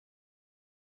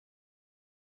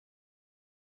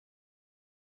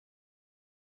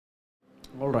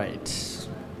All right.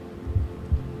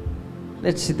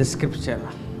 Let's see the scripture.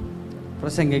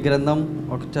 ప్రసంగి గ్రంథం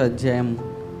 1వ అధ్యాయం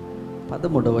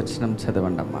 13వ వచనం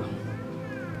చదవండమ్మా.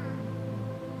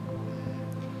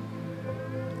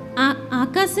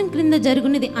 ఆకాశం క్రింద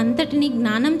జరుగునది అంతటిని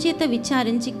జ్ఞానం చేత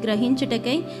విచారించి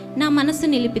గ్రహించుటకై నా మనస్సు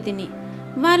నిలిపితిని.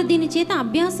 వారు దీని చేత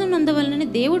అభ్యాసం నందవలనని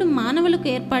దేవుడు మానవులకు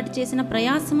ఏర్పాటు చేసిన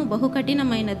ప్రయాసము బహు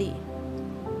కఠినమైనది.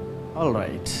 All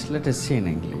right, let us see in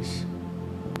English.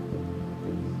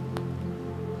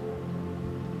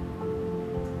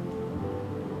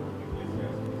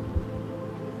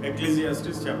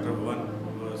 Ecclesiastes chapter 1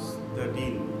 verse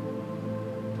 13.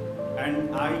 And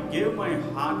I gave my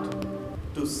heart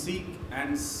to seek and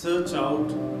search out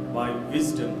by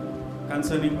wisdom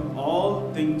concerning all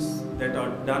things that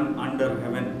are done under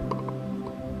heaven.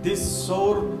 This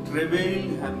sore travail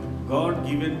hath God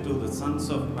given to the sons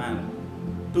of man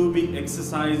to be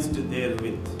exercised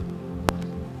therewith.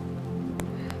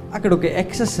 అక్కడ ఒక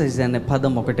exercise అనే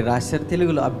పదం ఒకటి రాశారు,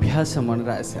 తెలుగులో అభ్యాసం అని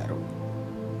రాశారు.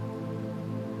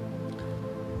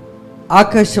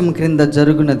 ఆకాశం క్రింద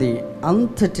జరుగునది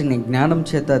అంతటిని జ్ఞానం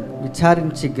చేత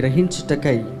విచారించి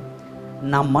గ్రహించుటకై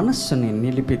నా మనస్సుని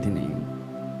నిలిపితిని.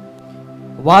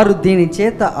 వారు దీని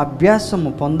చేత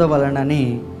అభ్యాసము పొందవలనని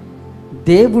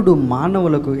దేవుడు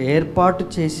మానవులకు ఏర్పాటు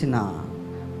చేసిన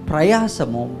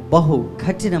ప్రయాసము బహు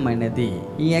కఠినమైనది.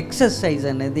 ఈ ఎక్సర్సైజ్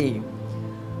అనేది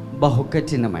బహు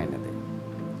కఠినమైనది.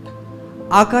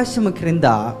 ఆకాశము క్రింద,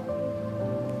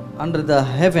 under the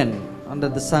heaven,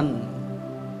 under the sun,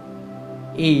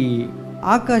 ఈ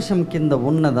ఆకాశం కింద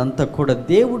ఉన్నదంతా కూడా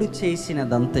దేవుడు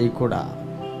చేసినదంతా కూడా,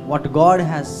 what God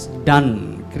has done,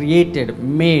 created,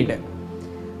 made,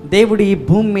 దేవుడు ఈ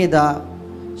భూమి మీద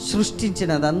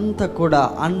సృష్టించినదంతా కూడా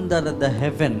అండర్ ద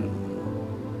హెవెన్.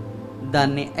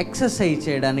 దాన్ని ఎక్సర్సైజ్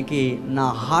చేయడానికి నా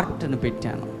హార్ట్ని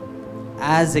పెట్టాను.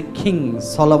 యాజ్ ఎ కింగ్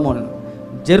సొలొమోన్,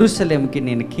 జెరూసలేంకి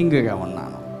నేను కింగ్గా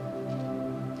ఉన్నాను.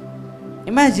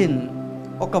 ఇమాజిన్,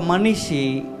 ఒక మనిషి,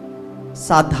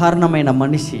 సాధారణమైన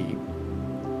మనిషి,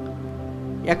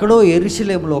 ఎక్కడో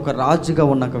యెరూషలేములో ఒక రాజుగా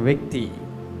ఉన్న ఒక వ్యక్తి,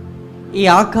 ఈ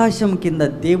ఆకాశం కింద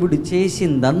దేవుడు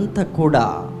చేసిందంతా కూడా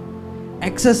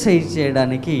ఎక్సర్సైజ్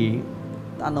చేయడానికి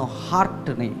తన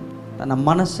హార్ట్ని, తన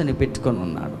మనస్సుని పెట్టుకొని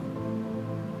ఉన్నాడు.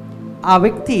 ఆ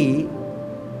వ్యక్తి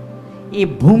ఈ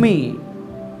భూమి,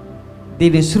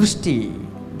 దీని సృష్టి,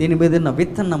 దీని మీద ఉన్న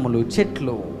విత్తనములు,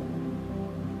 చెట్లు,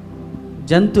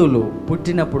 జంతువులు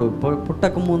పుట్టినప్పుడు,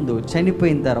 పుట్టకముందు,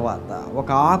 చనిపోయిన తర్వాత, ఒక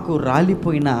ఆకు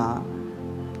రాలిపోయిన,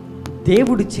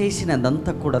 దేవుడు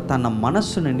చేసినదంతా కూడా తన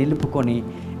మనస్సును నిలుపుకొని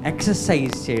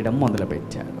ఎక్సర్సైజ్ చేయడం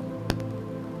మొదలుపెట్టాడు.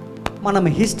 మనం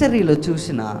హిస్టరీలో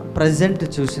చూసిన, ప్రజెంట్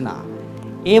చూసిన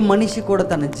ఏ మనిషి కూడా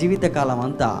తన జీవితకాలం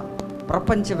అంతా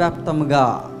ప్రపంచవ్యాప్తంగా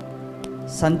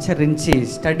సంచరించి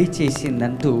స్టడీ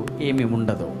చేసిందంటూ ఏమీ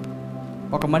ఉండదు.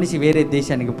 ఒక మనిషి వేరే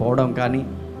దేశానికి పోవడం కానీ,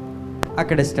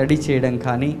 అక్కడ స్టడీ చేయడం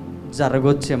కానీ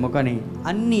జరగొచ్చేమో, కానీ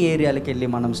అన్ని ఏరియాలకు వెళ్ళి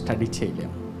మనం స్టడీ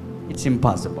చేయలేము. It's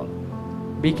impossible.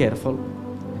 Be careful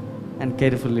and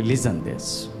carefully listen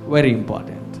this, very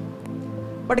important.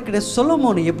 But ఇక్కడ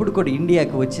సొలొమోన్ ఎప్పుడు కూడా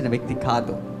ఇండియాకి వచ్చిన వ్యక్తి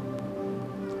కాదు.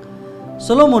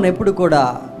 సొలొమోన్ ఎప్పుడు కూడా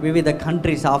వివిధ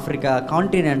కంట్రీస్, ఆఫ్రికా,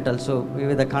 కాంటినెంటల్స్,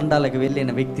 వివిధ ఖండాలకు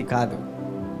వెళ్ళిన వ్యక్తి కాదు.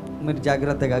 మీరు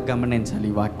జాగ్రత్తగా గమనించాలి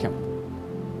ఈ వాక్యం.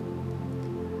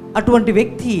 అటువంటి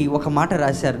వ్యక్తి ఒక మాట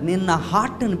రాశారు, నేను నా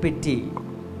హార్ట్ని పెట్టి,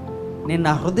 నేను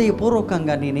నా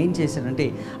హృదయపూర్వకంగా నేనేం చేశానంటే,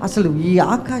 అసలు ఈ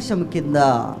ఆకాశం కింద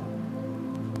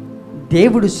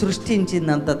దేవుడు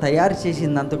సృష్టించిందంత, తయారు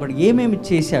చేసిందంత కూడా ఏమేమి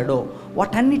చేశాడో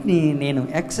వాటన్నిటిని నేను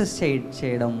ఎక్సర్సైజ్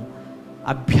చేయడం,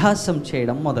 అభ్యాసం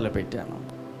చేయడం మొదలుపెట్టాను.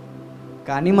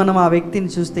 కానీ మనం ఆ వ్యక్తిని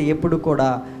చూస్తే ఎప్పుడు కూడా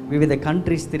వివిధ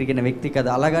కంట్రీస్ తిరిగిన వ్యక్తి కాదు.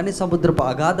 అలాగని సముద్రపు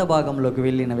అగాధ భాగంలోకి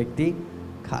వెళ్ళిన వ్యక్తి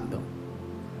కాదు.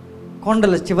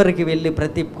 కొండల చివరికి వెళ్ళి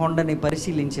ప్రతి కొండని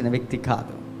పరిశీలించిన వ్యక్తి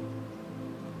కాదు.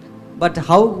 బట్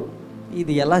హౌ,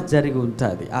 ఇది ఎలా జరిగి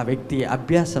ఉంటుంది? ఆ వ్యక్తి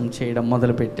అభ్యాసం చేయడం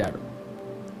మొదలుపెట్టాడు.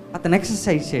 అతను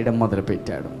ఎక్సర్సైజ్ చేయడం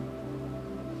మొదలుపెట్టాడు.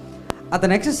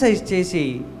 అతను ఎక్సర్సైజ్ చేసి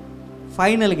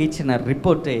ఫైనల్గా ఇచ్చిన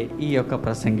రిపోర్టే ఈ యొక్క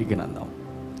ప్రసంగి గ్రంథం.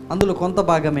 అందులో కొంత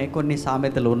భాగమే కొన్ని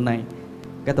సామెతలు ఉన్నాయి.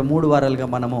 గత 3 వారాలుగా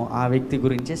మనము ఆ వ్యక్తి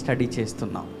గురించే స్టడీ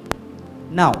చేస్తున్నాం.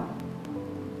 నౌ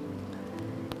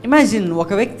ఇమాజిన్,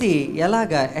 ఒక వ్యక్తి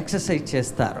ఎలాగ ఎక్సర్సైజ్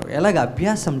చేస్తారు, ఎలాగ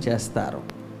అభ్యాసం చేస్తారు,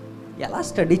 ఎలా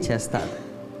స్టడీ చేస్తారు?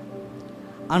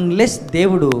 అన్లెస్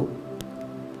దేవుడు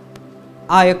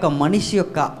ఆ యొక్క మనిషి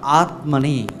యొక్క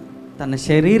ఆత్మని, తన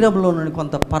శరీరంలో నుండి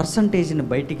కొంత పర్సంటేజ్ని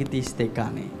బయటికి తీస్తే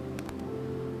కానీ,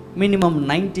 మినిమం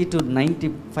 90 to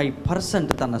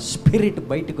 95% తన స్పిరిట్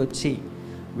బయటకు వచ్చి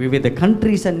వివిధ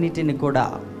కంట్రీస్ అన్నిటిని కూడా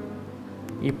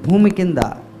ఈ భూమి కింద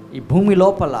ఈ భూమి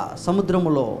లోపల,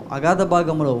 సముద్రములో, అగాధ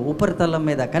భాగంలో, ఉపరితలం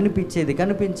మీద కనిపించేది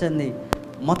కనిపించింది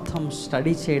మొత్తం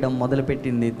స్టడీ చేయడం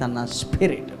మొదలుపెట్టింది తన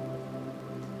స్పిరిట్.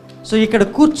 సో ఇక్కడ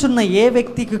కూర్చున్న ఏ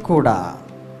వ్యక్తికి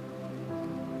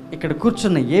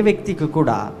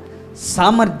కూడా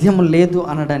సామర్థ్యం లేదు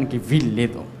అనడానికి వీలు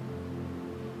లేదు.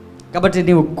 కాబట్టి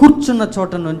నీవు కూర్చున్న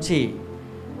చోట నుంచి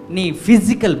నీ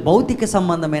ఫిజికల్ భౌతిక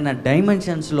సంబంధమైన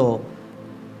డైమెన్షన్స్లో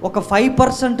ఒక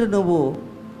 5% నువ్వు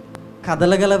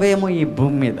కదలగలవేమో ఈ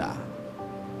భూమి మీద,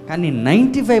 కానీ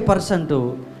 95%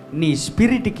 నీ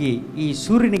స్పిరిట్కి ఈ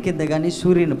సూర్యుని కింద కానీ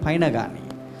సూర్యుని పైన కానీ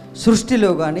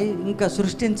సృష్టిలో కానీ ఇంకా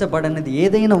సృష్టించబడనిది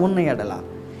ఏదైనా ఉన్న ఎడల,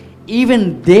 ఈవెన్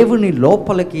దేవుని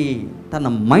లోపలికి తన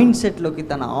మైండ్ సెట్లోకి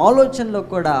తన ఆలోచనలో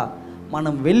కూడా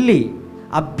మనం వెళ్ళి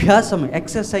అభ్యాసం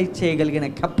ఎక్సర్సైజ్ చేయగలిగిన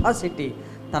కెపాసిటీ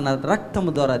తన రక్తము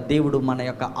ద్వారా దేవుడు మన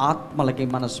యొక్క ఆత్మలకి,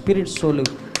 మన స్పిరిట్ సోల్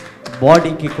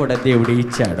బాడీకి కూడా దేవుడు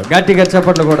ఇచ్చాడు. గట్టిగా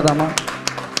చప్పట్లు కొడదామా?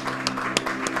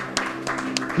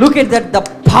 Look at that, the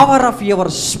power of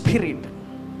your spirit.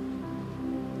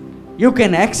 You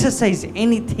can exercise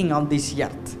anything on this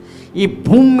earth. ఈ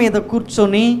భూమి మీద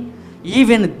కూర్చొని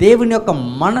ఈవెన్ దేవుని యొక్క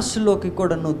మనస్సులోకి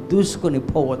కూడా నువ్వు దూసుకొని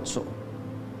పోవచ్చు.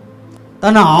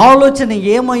 తన ఆలోచన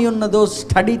ఏమై ఉన్నదో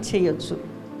స్టడీ చేయొచ్చు.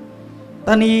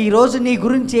 తను ఈరోజు నీ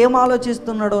గురించి ఏం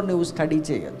ఆలోచిస్తున్నాడో నువ్వు స్టడీ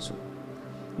చేయొచ్చు.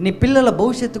 నీ పిల్లల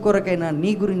భవిష్యత్తు కొరకైనా,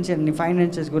 నీ గురించి, నీ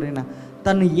ఫైనాన్షియల్స్ గురైనా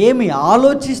తను ఏమి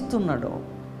ఆలోచిస్తున్నాడో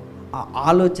ఆ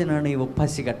ఆలోచన నీవు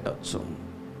పసిగట్టవచ్చు.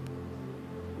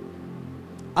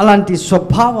 అలాంటి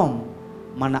స్వభావం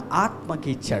మన ఆత్మకి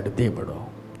ఇచ్చాడు దేవుడు.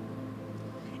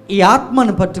 ఈ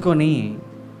ఆత్మను పట్టుకొని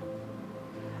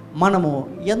మనము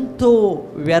ఎంతో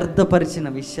వ్యర్థపరిచిన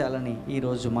విషయాలని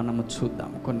ఈరోజు మనము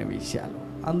చూద్దాం. కొన్ని విషయాలు,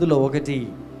 అందులో ఒకటి,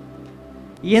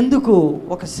 ఎందుకు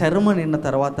ఒక శర్మ నిన్న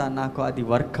తర్వాత నాకు అది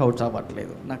వర్కౌట్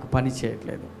అవ్వట్లేదు, నాకు పని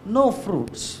చేయట్లేదు. No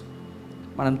fruits.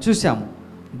 మనం చూసాము,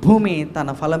 భూమి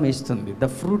తన ఫలం ఇస్తుంది. The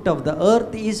fruit of the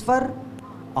earth is for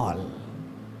all.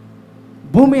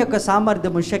 భూమి యొక్క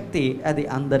సామర్థ్యము, శక్తి అది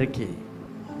అందరికీ.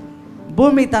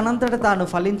 భూమి తనంతట తాను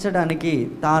ఫలించడానికి,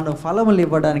 తాను ఫలములు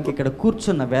ఇవ్వడానికి ఇక్కడ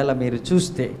కూర్చున్న వేళ మీరు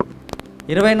చూస్తే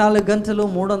 24 గంటలు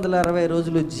 360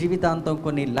 రోజులు జీవితాంతం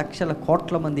కొన్ని లక్షల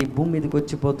కోట్ల మంది భూమి మీదకి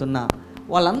వచ్చిపోతున్న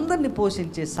వాళ్ళందరినీ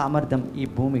పోషించే సామర్థ్యం ఈ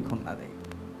భూమికి ఉన్నది.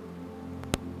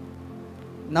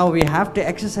 Now we have to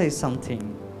exercise something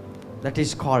that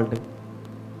is called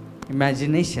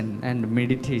imagination and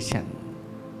meditation.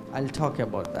 I will talk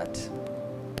about that.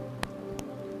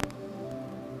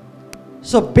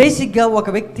 So బేసిక్గా ఒక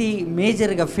వ్యక్తి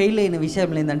మేజర్గా ఫెయిల్ అయిన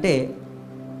విషయం ఏంటంటే,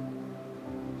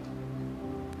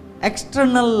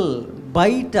 ఎక్స్టర్నల్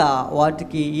బయట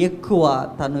వాటికి ఎక్కువ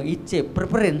తను ఇచ్చే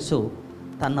ప్రిఫరెన్సు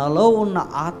తనలో ఉన్న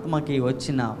ఆత్మకి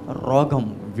వచ్చిన రోగం,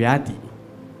 వ్యాధి,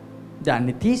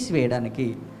 దాన్ని తీసివేయడానికి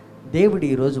దేవుడు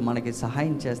ఈరోజు మనకి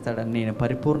సహాయం చేస్తాడని నేను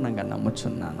పరిపూర్ణంగా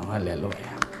నమ్ముచున్నాను.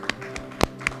 హల్లెలూయా.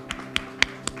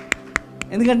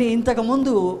 ఎందుకంటే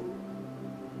ఇంతకుముందు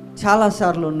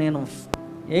చాలాసార్లు నేను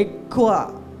ఎక్కువ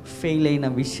ఫెయిల్ అయిన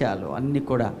విషయాలు అన్నీ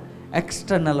కూడా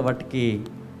ఎక్స్టర్నల్ వాటికి,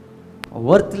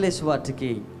 వర్త్లెస్ వాటికి,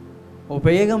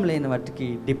 ఉపయోగం లేని వాటికి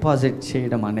డిపాజిట్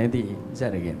చేయడం అనేది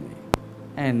జరిగింది.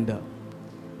 అండ్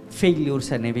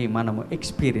ఫెయిల్యూర్స్ అనేవి మనము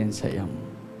ఎక్స్పీరియన్స్ అయ్యాము.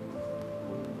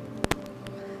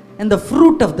 And the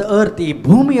fruit of the earth, ఈ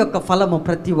భూమి యొక్క ఫలము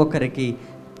ప్రతి ఒక్కరికి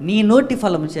నీ నోటి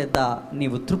ఫలము చేత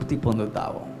నీవు తృప్తి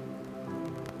పొందుతావు.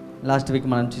 లాస్ట్ వీక్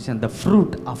మనం చూసాం the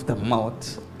fruit of the mouth.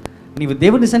 నీవు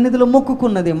దేవుని సన్నిధిలో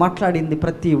మొక్కుకున్నది, మాట్లాడింది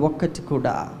ప్రతి ఒక్కటి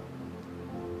కూడా,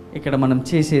 ఇక్కడ మనం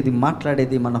చేసేది,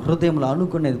 మాట్లాడేది, మన హృదయంలో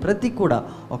అనుకునేది ప్రతి కూడా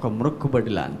ఒక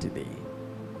మొక్కుబడి లాంటిది.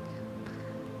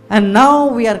 And now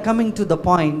we are coming to the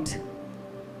point.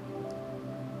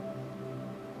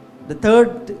 The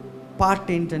third part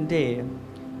ఏంటంటే,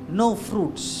 no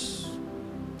fruits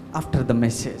after the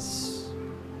message.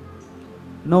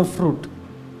 No fruit,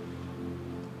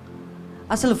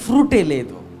 అసలు ఫ్రూటే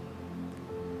లేదు.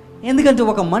 ఎందుకంటే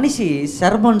ఒక మనిషి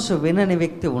సర్మన్స్ వినని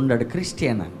వ్యక్తి ఉండడు.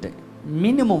 క్రిస్టియన్ అంటే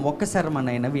మినిమం ఒక్క సర్మన్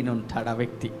అయినా విని ఉంటాడు ఆ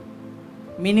వ్యక్తి,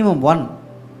 మినిమం 1.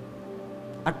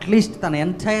 అట్లీస్ట్ తన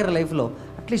ఎంటైర్ లైఫ్లో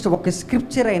అట్లీస్ట్ ఒక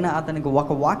స్క్రిప్చర్ అయినా, అతనికి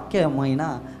ఒక వాక్యమైనా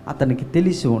అతనికి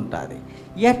తెలిసి ఉంటుంది.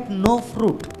 At no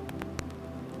fruit.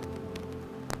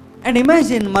 And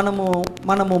imagine,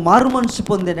 మనము మారు మనసు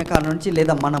పొందిన కాడ నుంచి,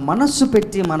 లేదా మన మనస్సు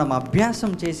పెట్టి మనం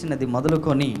అభ్యాసం చేసినది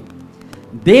మొదలుకొని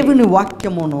దేవుని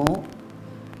వాక్యమును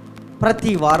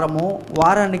ప్రతి వారము,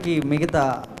 వారానికి మిగతా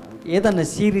ఏదన్నా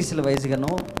సీరీస్ల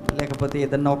వైజ్గానో, లేకపోతే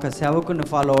ఏదన్నా ఒక సేవకుని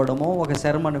ఫాలో అవడమో, ఒక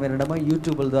శర్మను వినడమో,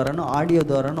 యూట్యూబ్ల ద్వారానో, ఆడియో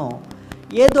ద్వారానో,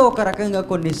 ఏదో ఒక రకంగా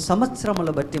కొన్ని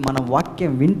సంవత్సరములు బట్టి మనం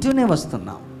వాక్యం వింటూనే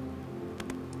వస్తున్నాం.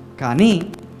 కానీ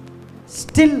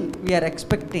స్టిల్ వీఆర్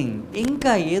ఎక్స్పెక్టింగ్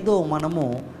ఇంకా ఏదో మనము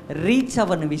రీచ్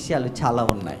అవ్వని విషయాలు చాలా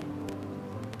ఉన్నాయి.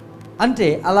 అంటే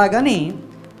అలాగని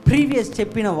ప్రీవియస్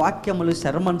చెప్పిన వాక్యములు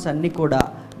సెర్మన్స్ అన్నీ కూడా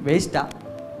వేస్టా?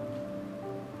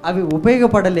 అవి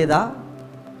ఉపయోగపడలేదా?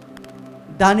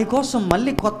 దానికోసం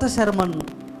మళ్ళీ కొత్త సెర్మన్,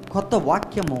 కొత్త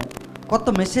వాక్యము, కొత్త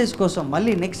మెసేజ్ కోసం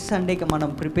మళ్ళీ నెక్స్ట్ సండేకి మనం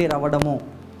ప్రిపేర్ అవ్వడము,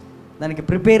 దానికి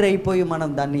ప్రిపేర్ అయిపోయి మనం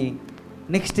దాన్ని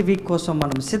నెక్స్ట్ వీక్ కోసం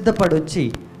మనం సిద్ధపడి వచ్చి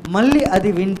మళ్ళీ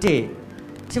అది వింటే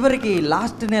చివరికి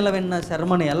లాస్ట్ నెల విన్న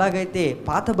సెర్మన్ ఎలాగైతే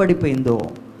పాతబడిపోయిందో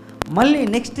మళ్ళీ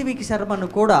నెక్స్ట్ వీక్ సెర్మన్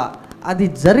కూడా అది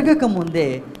జరగక ముందే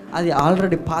అది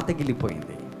ఆల్రెడీ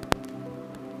పాతగిలిపోయింది.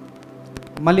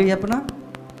 మళ్ళీ చెప్పనా,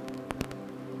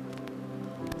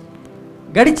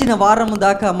 గడిచిన వారము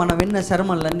దాకా మనం విన్న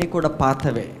సెర్మన్లన్నీ కూడా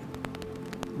పాతవే,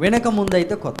 వెనక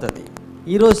ముందైతే కొత్తది.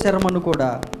 ఈరోజు సెర్మన్ కూడా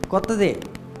కొత్తదే.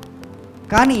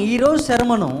 కానీ ఈరోజు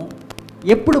సెర్మను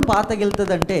ఎప్పుడు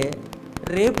పాతగిలుతుందంటే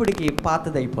రేపుడికి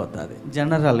పాతదైపోతుంది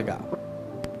జనరల్గా.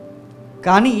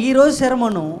 కానీ ఈరోజు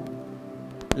సెర్మను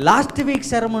లాస్ట్ వీక్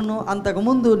సెర్మను,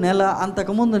 అంతకుముందు నెల,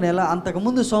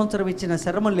 అంతకుముందు సంవత్సరం ఇచ్చిన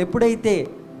సెర్మన్లు ఎప్పుడైతే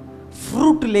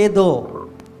ఫ్రూట్ లేదో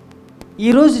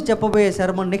ఈరోజు చెప్పబోయే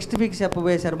సెర్మన్, నెక్స్ట్ వీక్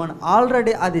చెప్పబోయే సెర్మన్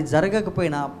ఆల్రెడీ అది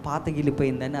జరగకపోయినా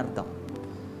పాతగిలిపోయిందని అర్థం.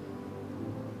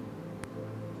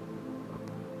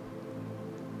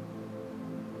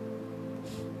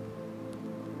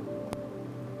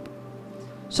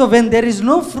 So when there is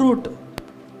no fruit,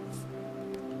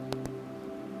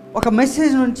 ఒక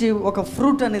మెసేజ్ నుంచి ఒక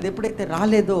ఫ్రూట్ అనేది ఎప్పుడైతే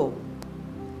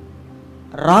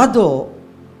రాదో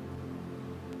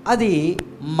అది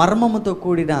మర్మముతో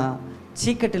కూడిన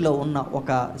చీకటిలో ఉన్న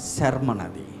ఒక సెర్మన్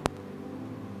అది.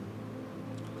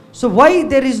 So why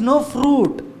there is no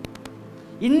fruit?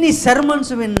 ఇన్ని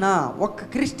సెర్మన్స్ విన్నా ఒక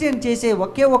క్రిస్టియన్ చేసే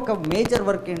ఒకే ఒక్క మేజర్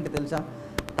వర్క్ ఏంటి తెలుసా?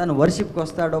 తను వర్షిప్కి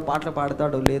వస్తాడో పాటలు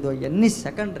పాడతాడో లేదో ఎన్ని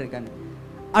సెకండరీ, కానీ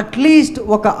అట్లీస్ట్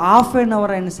ఒక హాఫ్ అన్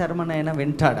అవర్ అయిన సెర్మన్ అయినా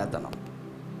వింటాడు అతను.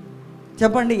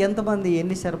 చెప్పండి, ఎంతమంది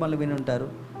ఎన్ని సెర్మన్లు విని ఉంటారు?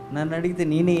 నన్ను అడిగితే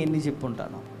నేనే ఎన్ని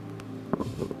చెప్పుంటాను.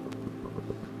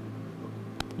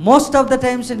 మోస్ట్ ఆఫ్ ద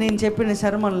టైమ్స్ నేను చెప్పిన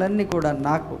సెర్మన్లన్నీ కూడా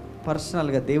నాకు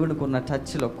పర్సనల్గా దేవునికి ఉన్న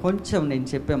టచ్లో కొంచెం నేను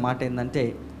చెప్పే మాట ఏంటంటే,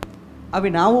 అవి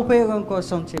నా ఉపయోగం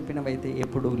కోసం చెప్పినవైతే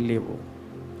ఎప్పుడూ లేవు.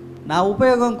 నా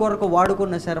ఉపయోగం కొరకు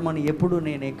వాడుకున్న సెర్మన్ ఎప్పుడు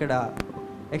నేను ఎక్కడ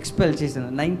ఎక్స్పెల్ చేసిన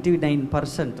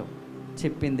 99%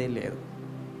 చెప్పిందే లేదు.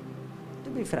 To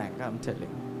be frank, I'm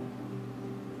telling.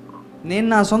 నేను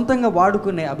నా సొంతంగా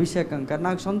వాడుకునే అభిషేకం కానీ,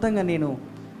 నాకు సొంతంగా నేను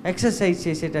ఎక్సర్సైజ్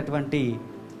చేసేటటువంటి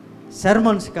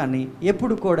సెర్మన్స్ కానీ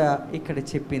ఎప్పుడు కూడా ఇక్కడ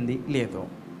చెప్పింది లేదు.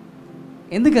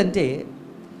 ఎందుకంటే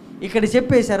ఇక్కడ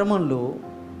చెప్పే సెర్మన్లు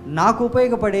నాకు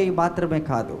ఉపయోగపడేవి మాత్రమే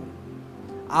కాదు,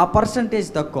 ఆ పర్సంటేజ్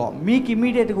తక్కువ. మీకు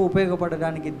ఇమీడియట్గా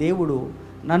ఉపయోగపడడానికి దేవుడు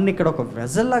నన్ను ఇక్కడ ఒక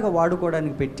వెజల్లాగా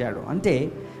వాడుకోవడానికి పెట్టాడు. అంటే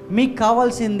మీకు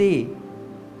కావాల్సింది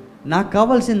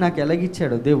నాకు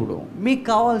ఎలాగిచ్చాడు దేవుడు, మీకు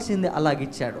కావాల్సింది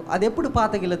అలాగిచ్చాడు. అది ఎప్పుడు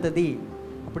పాతగిలుతుంది,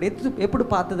 అప్పుడు ఎప్పుడు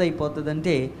పాతదైపోతుంది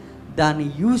అంటే దాని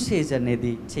యూసేజ్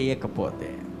అనేది చేయకపోతే,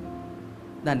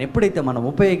 దాన్ని ఎప్పుడైతే మనం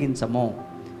ఉపయోగించమో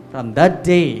ఫ్రమ్ దట్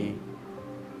డే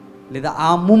లేదా ఆ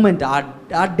మూమెంట్,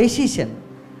 ఆ డెసిషన్,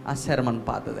 ఆ sermon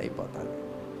పాతదైపోతుంది.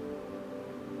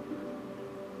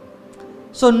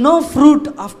 So no fruit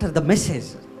after the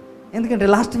message. ఎందుకంటే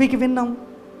లాస్ట్ వీక్ విన్నాం,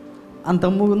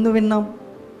 అంతకుముందు విన్నాం,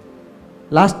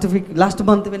 లాస్ట్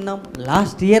మంత్ విన్నాం,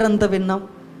 లాస్ట్ ఇయర్ అంతా విన్నాం,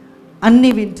 అన్నీ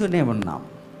వింటూనే ఉన్నాం.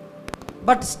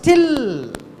 But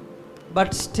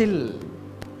still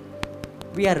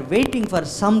we are waiting for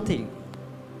something.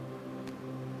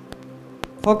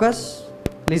 Focus,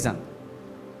 listen.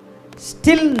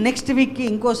 Still next వీక్కి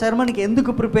ఇంకో సెర్మన్కి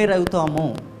ఎందుకు ప్రిపేర్ అవుతాము?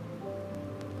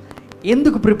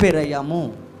 ఎందుకు ప్రిపేర్ అయ్యాము?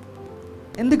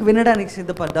 ఎందుకు వినడానికి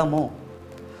సిద్ధపడ్డాము?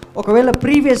 ఒకవేళ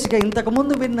ప్రీవియస్గా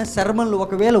ఇంతకుముందు విన్న సెర్మన్లు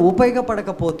ఒకవేళ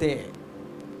ఉపయోగపడకపోతే,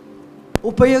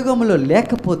 ఉపయోగంలో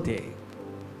లేకపోతే,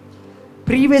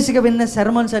 ప్రీవియస్గా విన్న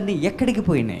సెర్మన్స్ అన్నీ ఎక్కడికి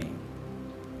పోయినాయి?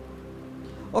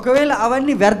 ఒకవేళ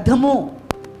అవన్నీ వ్యర్థము,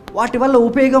 వాటి వల్ల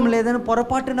ఉపయోగం లేదని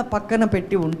పొరపాటున పక్కన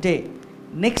పెట్టి ఉంటే,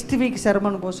 నెక్స్ట్ వీక్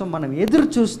సెర్మన్ కోసం మనం ఎదురు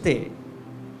చూస్తే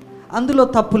అందులో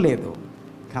తప్పు లేదు.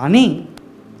 కానీ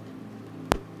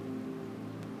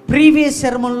ప్రీవియస్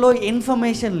సెర్మన్లో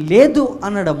ఇన్ఫర్మేషన్ లేదు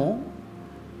అనడము,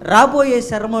 రాబోయే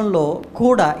సెర్మన్లో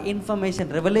కూడా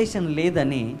ఇన్ఫర్మేషన్, రెవల్యూషన్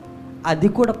లేదని, అది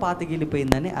కూడా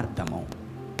పాతగిలిపోయిందని అర్థము.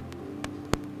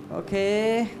 Okay,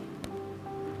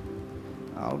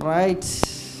 all right.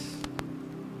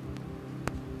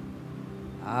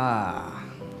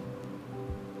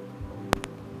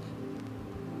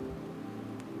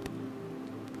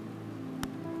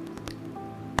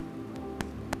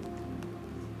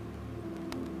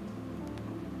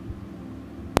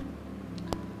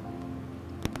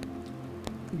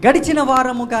 గడిచిన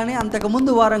వారము కానీ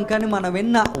అంతకుముందు వారం కానీ మనం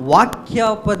విన్న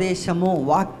వాక్యోపదేశము,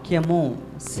 వాక్యము,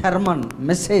 sermon,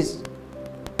 message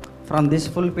from this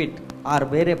ఫుల్పిట్ are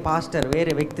వేరే పాస్టర్,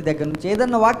 వేరే వ్యక్తి దగ్గర నుంచి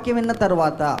ఏదన్నా వాక్యం విన్న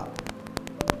తర్వాత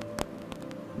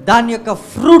దాని యొక్క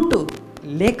ఫ్రూట్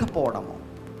లేకపోవడము,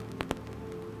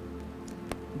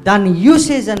 దాన్ని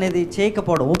యూసేజ్ అనేది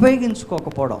చేయకపోవడం,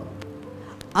 ఉపయోగించుకోకపోవడం,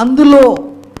 అందులో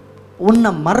ఉన్న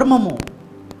మర్మము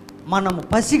మనము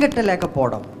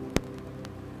పసిగట్టలేకపోవడం,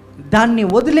 దాన్ని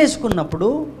వదిలేసుకున్నప్పుడు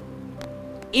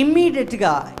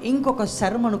ఇమ్మీడియట్గా ఇంకొక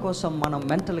సర్మన్ కోసం మనం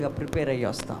మెంటల్గా ప్రిపేర్ అయ్యి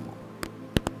వస్తాము.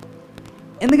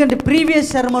 ఎందుకంటే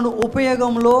ప్రీవియస్ సర్మన్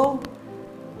ఉపయోగంలో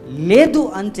లేదు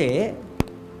అంటే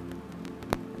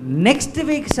నెక్స్ట్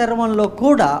వీక్ సర్మన్లో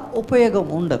కూడా ఉపయోగం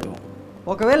ఉండదు.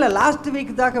 ఒకవేళ లాస్ట్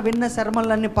వీక్ దాకా విన్న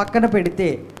సర్మన్లన్నీ పక్కన పెడితే,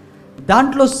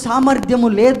 దాంట్లో సామర్థ్యము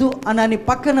లేదు అని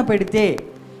పక్కన పెడితే,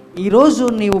 ఈరోజు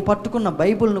నీవు పట్టుకున్న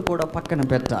బైబిల్ను కూడా పక్కన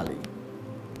పెట్టాలి.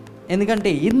 ఎందుకంటే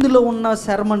ఇందులో ఉన్న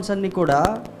సర్మన్స్ అన్నీ కూడా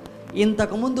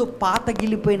ఇంతకుముందు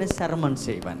పాతగిలిపోయిన సర్మన్స్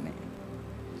ఇవన్నీ.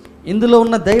 ఇందులో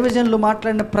ఉన్న దైవజనులు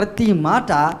మాట్లాడిన ప్రతి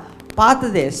మాట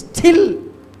పాతదే. స్టిల్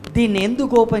దీన్ని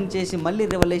ఎందుకు ఓపెన్ చేసి మళ్ళీ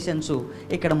రెవల్యూషన్స్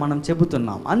ఇక్కడ మనం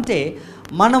చెబుతున్నాం అంటే,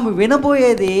 మనం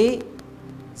వినబోయేది,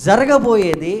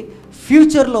 జరగబోయేది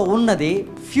ఫ్యూచర్లో ఉన్నది,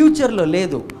 ఫ్యూచర్లో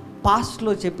లేదు,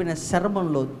 పాస్ట్లో చెప్పిన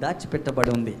సర్మన్లో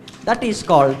దాచిపెట్టబడి ఉంది. That is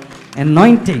called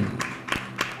anointing.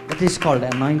 That is called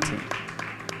anointing.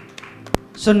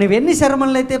 So నువ్వెన్ని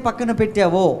సర్మన్లు అయితే పక్కన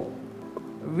పెట్టావో,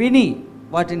 విని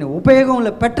వాటిని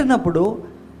ఉపయోగంలో పెట్టినప్పుడు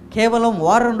కేవలం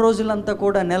వారం రోజులంతా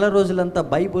కూడా, నెల రోజులంతా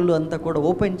బైబుల్ అంతా కూడా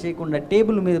ఓపెన్ చేయకుండా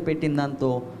టేబుల్ మీద పెట్టిన దాంతో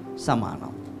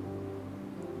సమానం.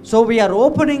 So we're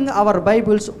opening hour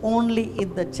Bibles only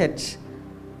in the church.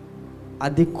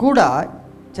 అది కూడా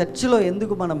చర్చ్లో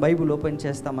ఎందుకు మనం బైబుల్ ఓపెన్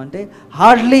చేస్తామంటే,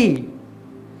 హార్డ్లీ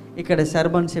ఇక్కడ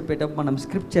సర్మన్ చెప్పేటప్పుడు మనం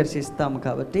స్క్రిప్చర్స్ ఇస్తాము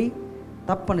కాబట్టి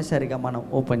తప్పనిసరిగా మనం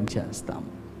ఓపెన్ చేస్తాం.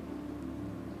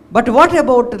 But what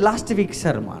about last week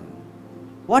sermon?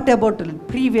 What about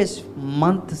previous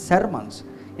month sermons?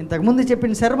 ఇంతకుముందు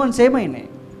చెప్పిన సర్మన్స్ ఏమైనాయి?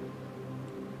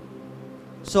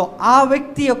 సో ఆ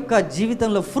వ్యక్తి యొక్క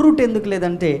జీవితంలో ఫ్రూట్ ఎందుకు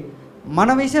లేదంటే, మన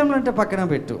విషయంలో అంటే పక్కన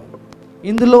పెట్టు,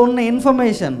 ఇందులో ఉన్న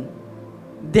ఇన్ఫర్మేషన్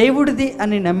దేవుడిది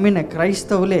అని నమ్మిన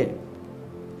క్రైస్తవులే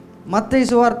మత్తయి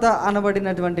సువార్త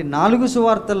అనబడినటువంటి 4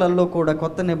 సువార్తలలో కూడా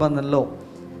కొత్త నిబంధనలో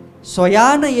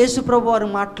స్వయాన యేసుప్రభు వారు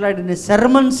మాట్లాడిన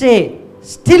సర్మన్సే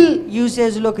స్టిల్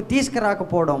యూసేజ్లోకి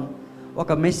తీసుకురాకపోవడం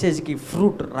ఒక మెసేజ్కి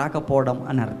ఫ్రూట్ రాకపోవడం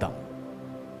అని అర్థం.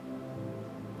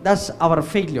 That's our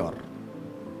failure.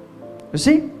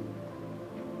 చూసి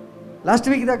లాస్ట్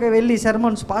వీక్ దాకా వెళ్ళి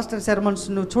సర్మన్స్, పాస్టర్ సర్మన్స్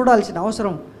నువ్వు చూడాల్సిన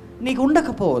అవసరం నీకు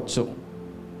ఉండకపోవచ్చు,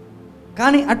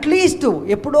 కానీ అట్లీస్ట్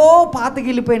ఎప్పుడో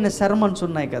పాతగిలిపోయిన సర్మన్స్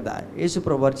ఉన్నాయి కదా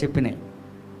యేసుప్రభు వారు చెప్పినాయి,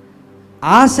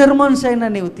 ఆ సర్మన్స్ అయినా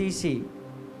నువ్వు తీసి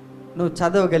నువ్వు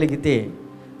చదవగలిగితే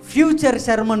ఫ్యూచర్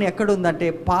సర్మన్ ఎక్కడుందంటే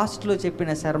పాస్ట్లో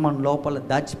చెప్పిన సర్మన్ లోపల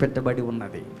దాచిపెట్టబడి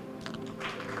ఉన్నది.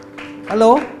 హలో.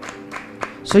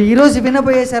 సో ఈరోజు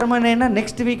వినబోయే సర్మన్ అయినా,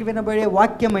 నెక్స్ట్ వీక్ వినబోయే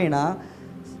వాక్యమైనా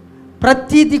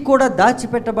ప్రతిదీ కూడా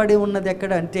దాచిపెట్టబడి ఉన్నది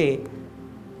ఎక్కడ అంటే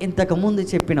ఇంతకుముందు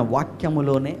చెప్పిన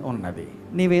వాక్యములోనే ఉన్నది.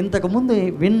 నీవు ఇంతకుముందు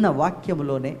విన్న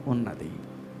వాక్యములోనే ఉన్నది.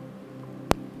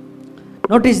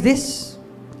 Notice this.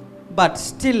 బట్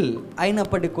స్టిల్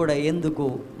అయినప్పటికీ కూడా ఎందుకు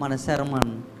మన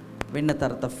సర్మన్ విన్న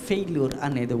తర్వాత ఫెయిల్యూర్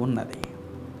అనేది ఉన్నది?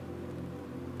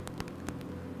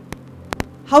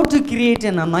 How to create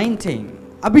N anointing?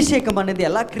 అభిషేకం అనేది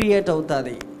ఎలా క్రియేట్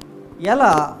అవుతుంది,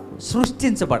 ఎలా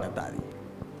సృష్టించబడుతుంది,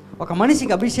 ఒక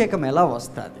మనిషికి అభిషేకం ఎలా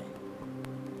వస్తుంది,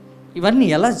 ఇవన్నీ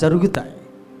ఎలా జరుగుతాయి?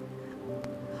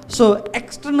 సో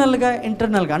ఎక్స్టర్నల్గా,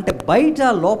 ఇంటర్నల్గా అంటే బయట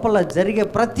లోపల జరిగే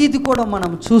ప్రతిదీ కూడా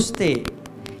మనం చూస్తే,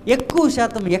 ఎక్కువ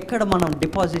శాతం ఎక్కడ మనం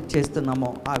డిపాజిట్ చేస్తున్నామో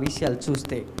ఆ విషయాలు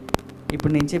చూస్తే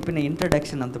ఇప్పుడు నేను చెప్పిన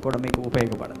ఇంట్రడక్షన్ అంతా కూడా మీకు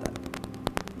ఉపయోగపడతాయి.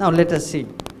 Now let us see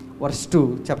verse 2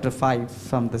 chapter 5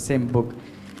 from the same book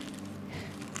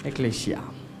Ecclesia.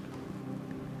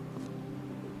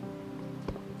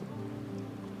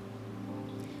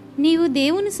 నీవు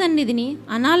దేవుని సన్నిధిని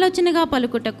అనాలోచనగా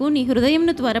పలుకుటకు నీ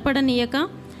హృదయంను త్వరపడనీయక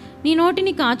నీ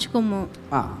నోటిని కాచుకొమ్ము.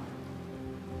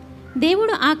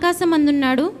 దేవుడు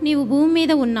ఆకాశమందున్నాడు, నీవు భూమి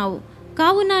మీద ఉన్నావు,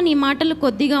 కావున నీ మాటలు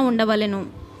కొద్దిగా ఉండవలెను.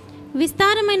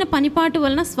 విస్తారమైన పనిపాటు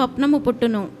వలన స్వప్నము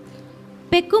పుట్టును,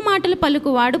 పెక్కు మాటలు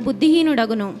పలుకువాడు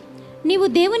బుద్ధిహీనుడగును.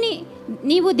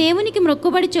 నీవు దేవునికి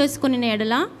మొక్కుబడి చేసుకుని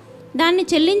ఎడల దాన్ని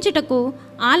చెల్లించుటకు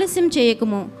ఆలస్యం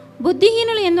చేయకుము.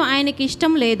 బుద్ధిహీనుల యందు ఆయనకి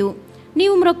ఇష్టం లేదు.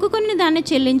 నీవు మ్రొక్కుకొని దాన్ని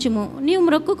చెల్లించుము. నీవు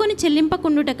మ్రొక్కుకొని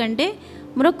చెల్లింపకుండుట కంటే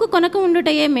మ్రొక్కు కొనక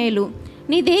ఉండుటయే మేలు.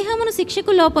 నీ దేహమును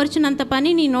శిక్షకు లోపరుచునంత పని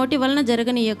నీ నోటి వలన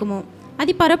జరగనీయకుము.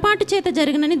 అది పొరపాటు చేత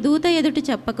జరగనని దూత ఎదుట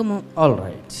చెప్పకము. All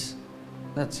right,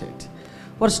 that's it.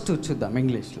 Verse 2 చూద్దాం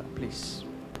ఇంగ్లీష్లో please.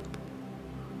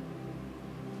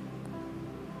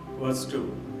 Verse 2.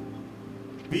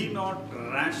 Be not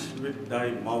rash with thy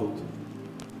mouth,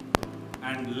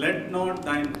 and let not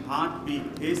thine heart be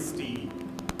hasty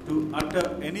to utter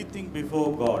anything before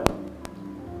God.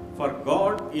 For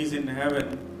God is in heaven,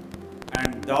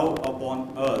 and thou upon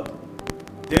earth.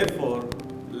 Therefore,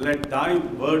 let thy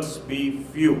words be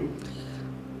few.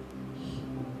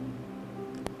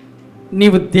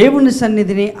 నీవు దేవుని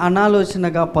సన్నిధిని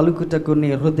అనాలోచనగా పలుకుటకు నీ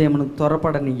హృదయమును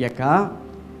త్వరపడనీయక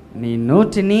నీ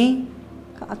నోటిని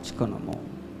కాచుకొనుము.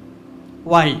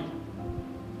 Why?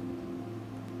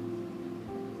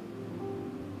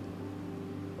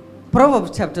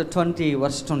 Proverbs chapter 20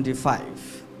 verse 25.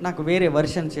 నాకు వేరే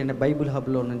version చేయండి బైబిల్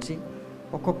హబ్లో నుంచి.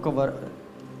 ఒక్కొక్క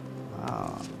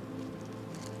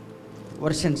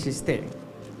వర్షన్స్ ఇస్తే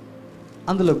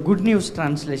అందులో గుడ్ న్యూస్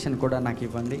ట్రాన్స్లేషన్ కూడా నాకు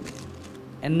ఇవ్వండి.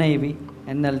 NIV,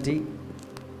 NLT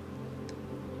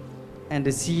అండ్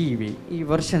CEV ఈ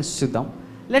వర్షన్స్ చూద్దాం.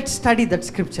 Let's study that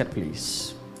scripture please.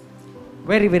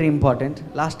 Very very important.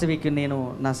 Last week నేను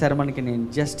నా సెరమనీకి నేను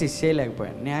జస్టిస్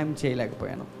చేయలేకపోయాను, న్యాయం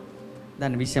చేయలేకపోయాను.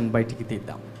 దాని విషయం బయటికి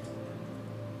తీద్దాం.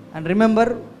 అండ్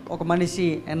రిమెంబర్, ఒక మనిషి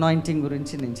అనాయింటింగ్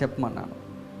గురించి నేను చెప్పమన్నాను.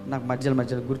 నాకు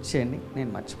మధ్యలో గుర్తు చేయండి,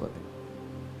 నేను మర్చిపోతాను.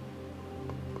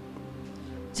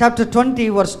 చాప్టర్ 20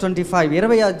 వర్స్ 25,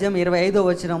 20వ అధ్యాయం 25వ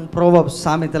వచనం, ప్రొవర్బ్స్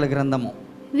సామెతల గ్రంథము.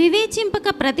 వివేచింపక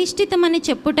ప్రతిష్ఠితమని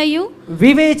చెప్పుటయు,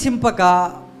 వివేచింపక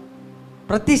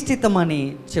ప్రతిష్ఠితమని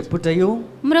చెప్పుటయు,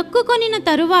 మ్రొక్కుకొనిన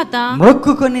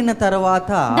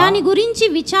తరువాత దాని గురించి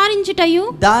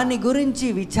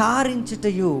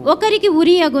విచారించుటయు ఒకరికి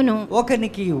ఉరియగును.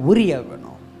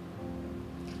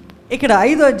 ఇక్కడ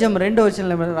 5వ అధ్యాయం 2వ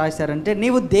వచనంలో రాశారంటే,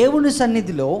 నీవు దేవుని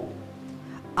సన్నిధిలో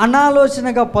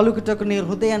అనాలోచనగా పలుకుటకు నీ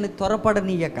హృదయాన్ని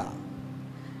త్వరపడనీయక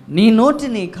నీ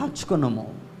నోటిని కాచుకొనుము.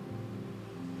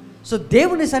 సో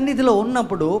దేవుని సన్నిధిలో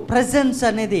ఉన్నప్పుడు ప్రెజెన్స్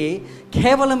అనేది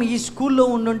కేవలం ఈ స్కూల్లో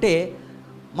ఉండుంటే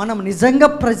మనం నిజంగా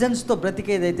ప్రెజెన్స్తో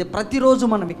బ్రతికేదైతే ప్రతిరోజు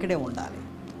మనం ఇక్కడే ఉండాలి.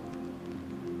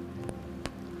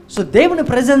 సో దేవుని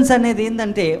ప్రెజెన్స్ అనేది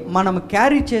ఏంటంటే మనం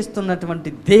క్యారీ చేస్తున్నటువంటి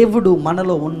దేవుడు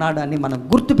మనలో ఉన్నాడని మనం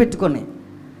గుర్తుపెట్టుకొని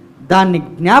దాన్ని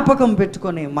జ్ఞాపకం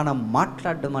పెట్టుకొని మనం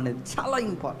మాట్లాడడం అనేది చాలా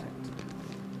ఇంపార్టెంట్.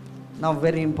 నా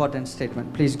very important statement.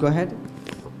 Please go head.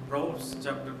 Proverbs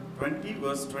chapter 20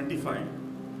 verse 25.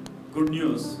 Good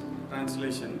news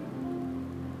translation.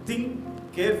 Think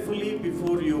carefully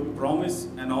before you promise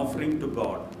an offering to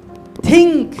God.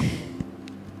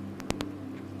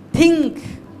 Think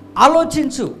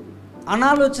ఆలోచించు,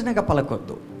 అనాలోచనగా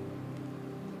పలకొద్దు.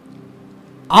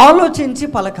 ఆలోచించి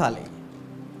పలకాలి.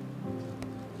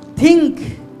 థింక్.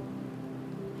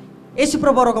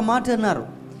 యేసుప్రభు ఒక మాట అన్నారు,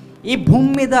 ఈ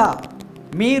భూమి మీద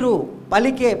మీరు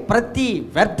పలికే ప్రతి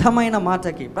వ్యర్థమైన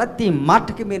మాటకి, ప్రతి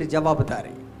మాటకి మీరు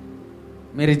జవాబుదారి,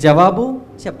 మీరు జవాబు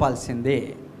చెప్పాల్సిందే.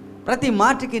 ప్రతి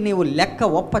మాటకి నీవు లెక్క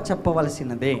ఒప్ప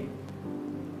చెప్పవలసినదే.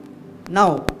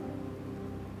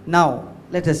 Now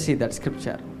let us see that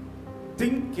scripture.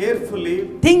 Think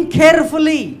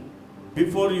carefully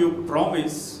before you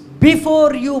promise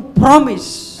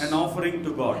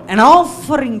an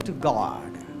offering to God.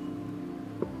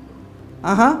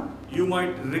 You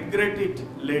might regret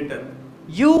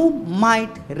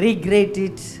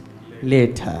it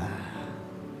later.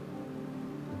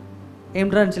 ఏం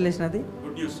ట్రాన్స్లేషన్ అది?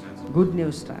 Good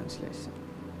news translation.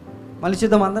 మళ్ళీ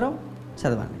చూద్దాం, అందరం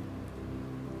చదవండి.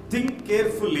 Think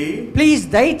carefully. ప్లీజ్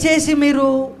దయచేసి మీరు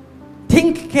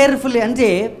థింక్ కేర్ఫుల్లీ అంటే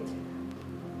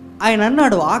ఆయన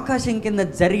అన్నాడు, ఆకాశం కింద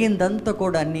జరిగిందంతా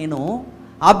కూడా నేను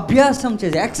అభ్యాసం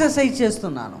చేసి ఎక్సర్సైజ్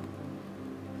చేస్తున్నాను.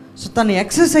 సో తను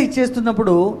ఎక్సర్సైజ్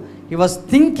చేస్తున్నప్పుడు హి వాస్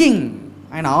థింకింగ్.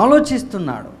 ఆయన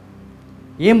ఆలోచిస్తున్నాడు,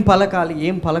 ఏం పలకాలి,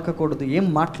 ఏం పలకకూడదు, ఏం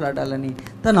మాట్లాడాలని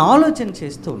తను ఆలోచన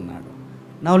చేస్తూ ఉన్నాడు.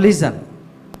 Now listen.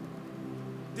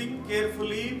 Think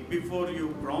carefully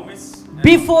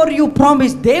before you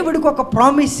promise. దేవుడికి ఒక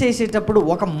ప్రామిస్ చేసేటప్పుడు,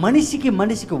 ఒక మనిషికి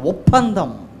ఒప్పందం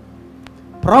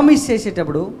ప్రామిస్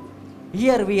చేసేటప్పుడు,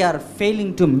 here we are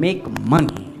failing to make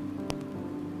money.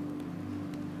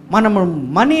 మనము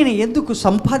మనీని ఎందుకు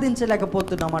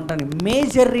సంపాదించలేకపోతున్నామంటే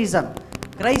మేజర్ రీజన్,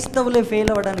 క్రైస్తవులే ఫెయిల్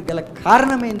అవ్వడానికి గల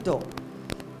కారణం ఏంటో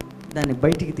దాన్ని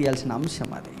బయటికి తీయాల్సిన అంశం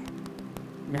అది.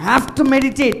 You have to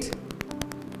meditate.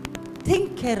 Think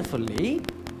carefully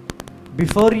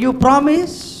before you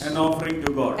promise an offering to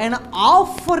God. An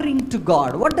offering to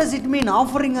God. What does it mean?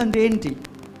 Offering అంటే ఏంటి?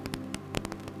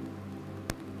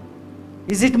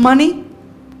 Is it money?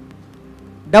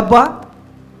 డబ్బా?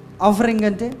 ఆఫరింగ్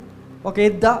అంటే ఒక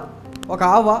ఎద్ద, ఒక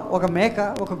ఆవ, ఒక మేక,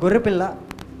 ఒక గొర్రెపిల్ల.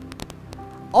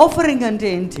 ఆఫరింగ్ అంటే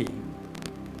ఏంటి?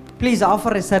 ప్లీజ్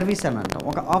ఆఫర్ ఏ సర్వీస్ అని అంటాం.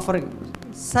 ఒక ఆఫరింగ్,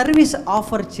 సర్వీస్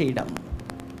ఆఫర్ చేయడం.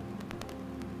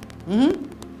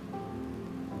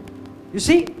 యు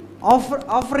సీ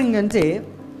ఆఫరింగ్ అంటే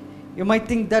యు మైట్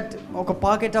థింక్ దట్ ఒక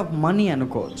పాకెట్ ఆఫ్ మనీ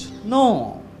అనుకోవచ్చు. నో,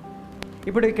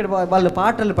 ఇప్పుడు ఇక్కడ వాళ్ళు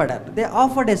పాటలు పాడారు, దే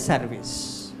ఆఫర్డ్ ఏ సర్వీస్,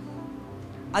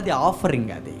 అది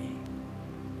ఆఫరింగ్. అది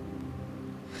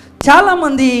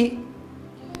చాలామంది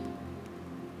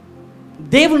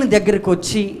దేవుని దగ్గరికి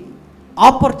వచ్చి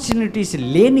ఆపర్చునిటీస్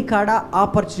లేని కాడ,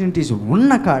 ఆపర్చునిటీస్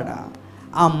ఉన్న కాడ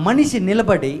ఆ మనిషి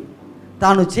నిలబడి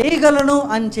తాను చేయగలను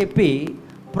అని చెప్పి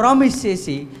ప్రామిస్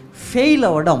చేసి ఫెయిల్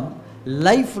అవ్వడం,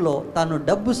 లైఫ్లో తాను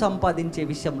డబ్బు సంపాదించే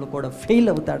విషయంలో కూడా ఫెయిల్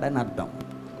అవుతాడని అర్థం.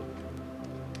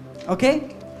 Okay,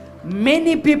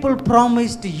 many people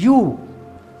promised you,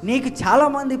 నీకు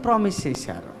చాలామంది ప్రామిస్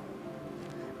చేశారు,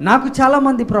 నాకు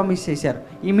చాలామంది ప్రామిస్ చేశారు,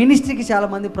 ఈ మినిస్ట్రీకి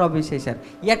చాలామంది ప్రామిస్ చేశారు.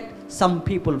 At some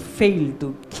people fail to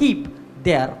keep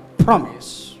there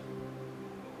promise.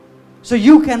 So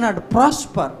you cannot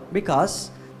prosper because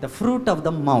the fruit of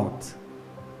the mouth.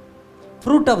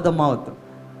 Fruit of the mouth,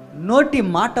 నోటి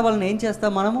మాట వలన ఏం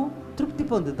చేస్తాం మనము? తృప్తి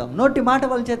పొందుతాం. నోటి మాట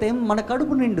వలన చేత ఏం మన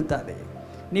కడుపు నిండుతుంది.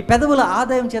 నీ పెదవుల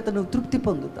ఆదాయం చేత నువ్వు తృప్తి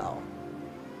పొందుతావు.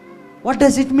 What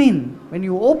does it mean? When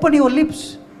you open your lips,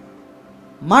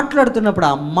 మాట్లాడుతున్నప్పుడు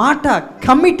ఆ మాట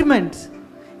commitment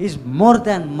is more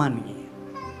than money.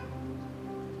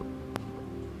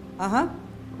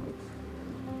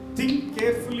 Think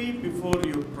carefully before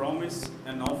you promise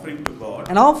an offering to God.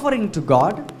 An offering to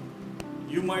God.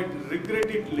 You might regret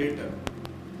it later.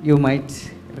 You might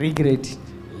regret it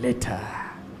later.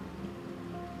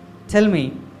 Tell me,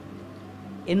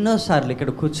 ఎన్నోసార్లు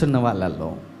ఇక్కడ కూర్చున్న వాళ్ళల్లో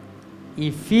ఈ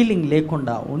feeling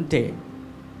లేకుండా ఉంటే,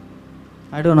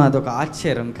 I don't know, అదొక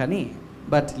ఆశ్చర్యం. కానీ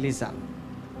బట్ లిసన్,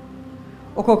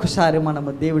 ఒక్కొక్కసారి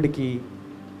మనము దేవుడికి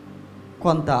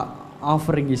కొంత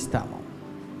ఆఫరింగ్ ఇస్తాము.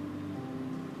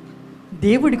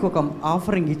 దేవుడికి ఒక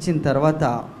ఆఫరింగ్ ఇచ్చిన తర్వాత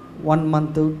 1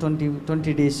 month,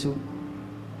 20 days,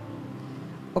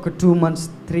 ఒక 2 months,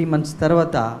 3 months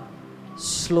తర్వాత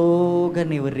స్లోగా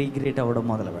నీవు రిగ్రెట్ అవ్వడం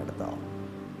మొదలు పెడతావు.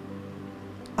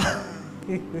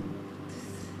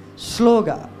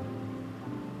 స్లోగా,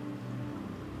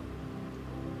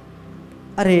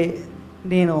 అరే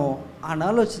నేను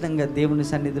అనాలోచితంగా దేవుని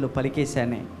సన్నిధిలో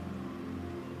పలికేశానే,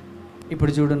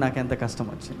 ఇప్పుడు చూడు నాకు ఎంత కష్టం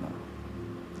వచ్చిందో.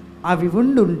 అవి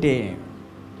ఉండుంటే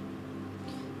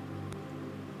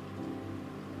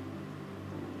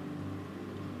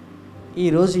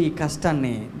ఈరోజు ఈ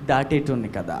కష్టాన్ని దాటేటోని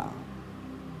కదా.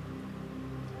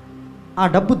 ఆ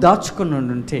డబ్బు దాచుకుని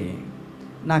ఉంటే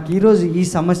నాకు ఈరోజు ఈ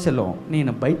సమస్యలో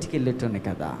నేను బయటికి వెళ్ళేటోని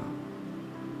కదా.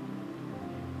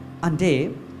 అంటే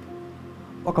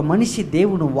ఒక మనిషి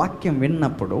దేవుని వాక్యం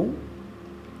విన్నప్పుడు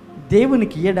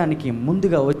దేవునికి ఇవ్వడానికి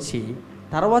ముందుగా వచ్చి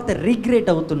తర్వాత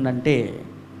రిగ్రెట్ అవుతుందంటే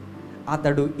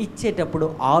అతడు ఇచ్చేటప్పుడు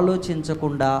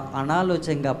ఆలోచించకుండా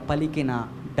అనాలోచనగా పలికిన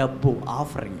డబ్బు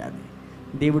ఆఫరింగ్. అది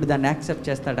దేవుడు దాన్ని యాక్సెప్ట్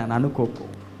చేస్తాడని అనుకోకు.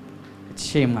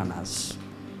 Shame on us.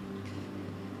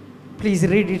 Please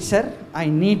read it sir, I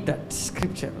need that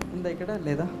scripture. ఉందా ఇక్కడ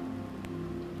లేదా?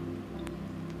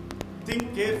 Think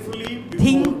carefully before.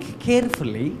 Think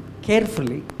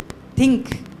carefully. Think.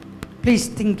 Please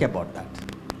think about that.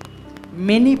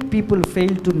 Many people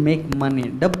fail to make money.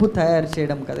 డబ్బు తయారు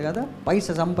చేయడం కదా,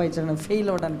 పైసా సంపాదించడం ఫెయిల్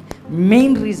అవ్వడానికి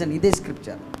మెయిన్ రీజన్ ఇదే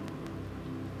స్క్రిప్చర్.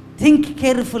 Think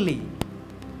carefully.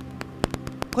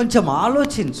 కొంచెం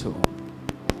ఆలోచించు.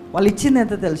 వాళ్ళు ఇచ్చింది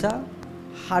ఎంత తెలుసా?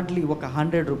 హార్డ్లీ ఒక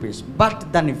 100 rupees. బట్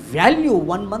దాని వాల్యూ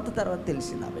 1 month తర్వాత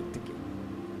తెలిసింది ఆ వ్యక్తికి.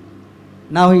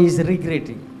 Now he is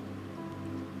regretting.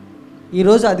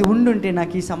 ఈరోజు అది ఉండుంటే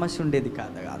నాకు ఈ సమస్య ఉండేది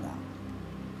కాదా,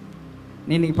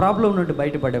 నేను ఈ ప్రాబ్లం నుండి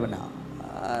బయటపడేవనా,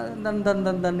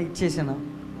 దాన్ని ఇచ్చేసాను,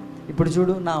 ఇప్పుడు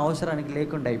చూడు నా అవసరానికి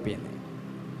లేకుండా అయిపోయింది.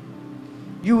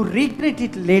 You regret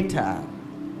it later.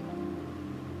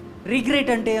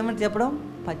 Regret అంటే ఏమని చెప్పడం?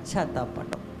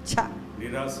 పశ్చాత్తాపడం,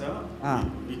 నిరాశ,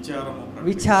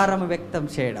 విచారం వ్యక్తం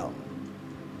చేయడం.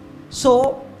 సో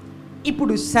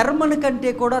ఇప్పుడు శర్మన్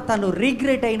కంటే కూడా తను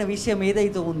రిగ్రెట్ అయిన విషయం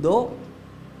ఏదైతే ఉందో,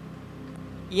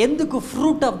 ఎందుకు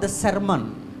ఫ్రూట్ ఆఫ్ ద శర్మన్,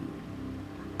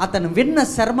 అతను విన్న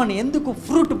శర్మన్ ఎందుకు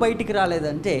ఫ్రూట్ బయటికి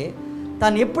రాలేదంటే,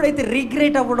 తను ఎప్పుడైతే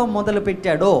రిగ్రెట్ అవ్వడం మొదలు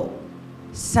పెట్టాడో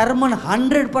శర్మన్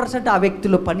 100% ఆ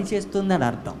వ్యక్తిలో పనిచేస్తుందని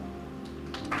అర్థం.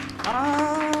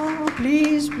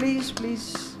 ప్లీజ్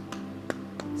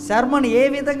శర్మన్ ఏ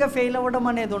విధంగా ఫెయిల్ అవ్వడం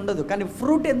అనేది ఉండదు, కానీ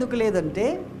ఫ్రూట్ ఎందుకు లేదంటే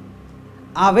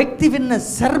ఆ వ్యక్తి విన్న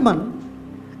శర్మన్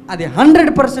అది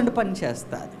 100%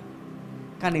 పనిచేస్తుంది.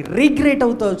 కానీ రిగ్రెట్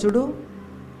అవుతావు చూడు,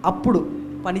 అప్పుడు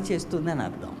పని చేస్తుందని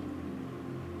అర్థం.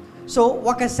 సో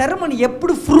ఒక శర్మన్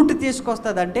ఎప్పుడు ఫ్రూట్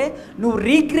తీసుకొస్తుందంటే, నువ్వు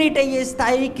రిగ్రెట్ అయ్యే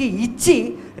స్థాయికి ఇచ్చి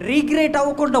రిగ్రెట్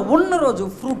అవ్వకుండా ఉన్న రోజు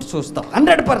ఫ్రూట్ చూస్తావు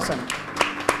 100%.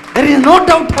 There is no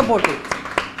doubt about it.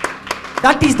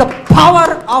 That is the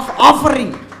power of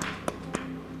offering.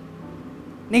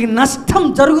 నీకు నష్టం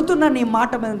జరుగుతున్నా నీ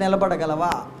మాట మీద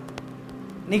నిలబడగలవా?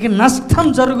 నీకు నష్టం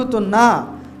జరుగుతున్నా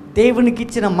దేవునికి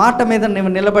ఇచ్చిన మాట మీద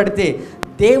నువ్వు నిలబడితే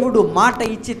దేవుడు మాట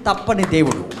ఇచ్చి తప్పని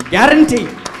దేవుడు. Guarantee.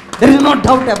 There is no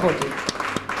doubt about it.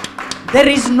 There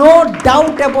is no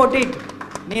doubt about it.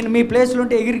 నేను మీ ప్లేస్లో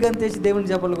ఉంటే ఎగిరి గంతేసి దేవుని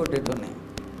జపలు కొట్టేటోనే.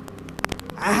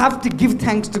 I have to give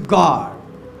thanks to God.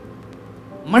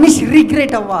 మనిషి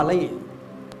రీగ్రెట్ అవ్వాలి.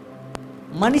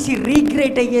 మనిషి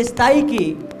రీగ్రెట్ అయ్యే స్థాయికి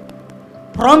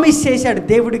ప్రామిస్ చేశాడు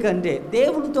దేవుడి కంటే.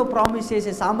 దేవుడితో ప్రామిస్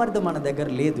చేసే సామర్థ్యం మన దగ్గర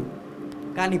లేదు.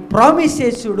 కానీ ప్రామిస్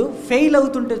చేసి చూడు, ఫెయిల్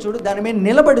అవుతుంటే చూడు, దాని మీద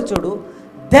నిలబడి చూడు,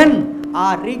 దెన్ ఆ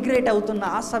రీగ్రెట్ అవుతున్న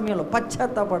ఆ సమయంలో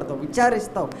పశ్చాత్తాపడతావు,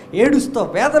 విచారిస్తావు, ఏడుస్తావు,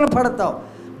 వేదన పడతావు.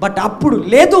 బట్ అప్పుడు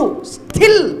లేదు,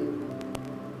 స్టిల్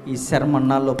ఈ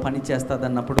శర్మన్నాల్లో పని చేస్తుంది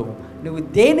అన్నప్పుడు నువ్వు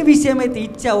దేని విషయమైతే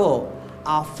ఇచ్చావో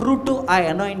ఆ ఫ్రూట్, ఆ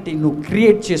అనాయింటింగ్ నువ్వు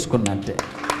create చేసుకున్నట్టే.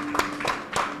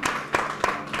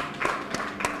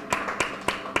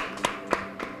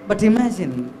 But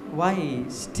imagine why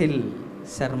still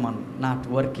sermon not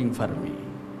working for me.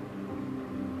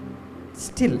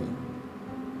 Still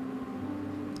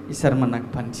ఈ sermon నాకు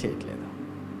పని చేయట్లేదు.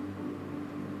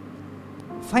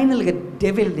 ఫైనల్గా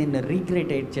డెవిల్ నిన్ను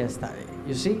రీగ్రెటేట్ చేస్తాయి.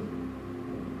 యు సీ,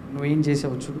 నువ్వేం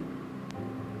చేసావు చూడు.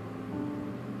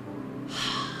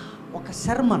 ఒక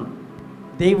sermon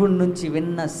దేవుడి నుంచి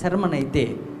విన్న sermon అయితే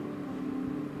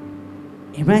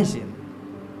ఇమాజిన్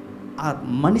ఆ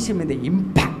మనిషి మీద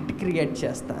ఇంపాక్ట్ క్రియేట్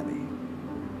చేస్తుంది.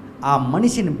 ఆ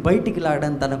మనిషిని బయటికి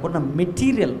లాగడానికి తనకున్న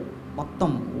మెటీరియల్ మొత్తం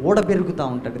ఊడబెరుగుతూ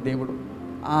ఉంటాడు దేవుడు.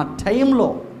 ఆ టైంలో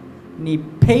నీ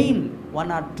పెయిన్ 1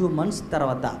 or 2 months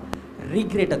తర్వాత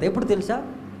రీగ్రెట్. అది ఎప్పుడు తెలుసా?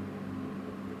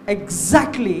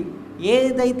 ఎగ్జాక్ట్లీ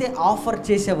ఏదైతే ఆఫర్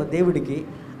చేసావో దేవుడికి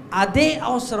అదే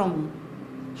అవసరం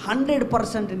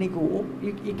 100% నీకు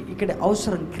ఇక్కడ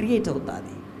అవసరం క్రియేట్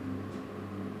అవుతుంది.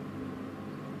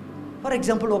 ఫర్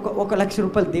ఎగ్జాంపుల్ ఒక 1,00,000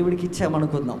 రూపాయలు దేవుడికి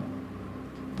ఇచ్చామనుకుందాం.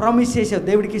 ప్రామిస్ చేసావు,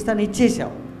 దేవుడికి ఇస్తాను,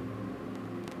 ఇచ్చేసావు.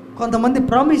 కొంతమంది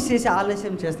ప్రామిస్ చేసి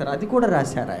ఆలస్యం చేస్తారు. అది కూడా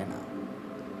రాశారు ఆయన.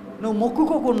 నువ్వు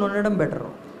మొక్కుకోకుండా ఉండడం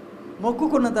బెటరు.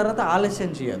 మొక్కుకున్న తర్వాత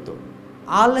ఆలస్యం చేయొద్దు.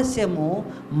 ఆలస్యము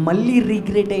మళ్ళీ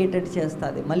రీగ్రెట్ అయ్యేటట్టు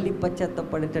చేస్తుంది, మళ్ళీ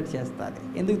పశ్చాత్తపడేటట్టు చేస్తుంది.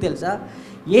 ఎందుకు తెలుసా?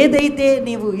 ఏదైతే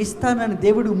నీవు ఇస్తానని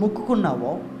దేవుడికి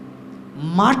మొక్కుకున్నావో,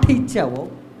 మాట ఇచ్చావో,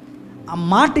 ఆ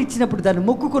మాట ఇచ్చినప్పుడు దాన్ని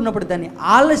మొక్కుకున్నప్పుడు దాన్ని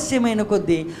ఆలస్యమైన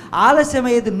కొద్దీ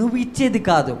ఆలస్యమయ్యేది నువ్వు ఇచ్చేది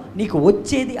కాదు, నీకు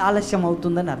వచ్చేది ఆలస్యం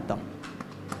అవుతుందని అర్థం.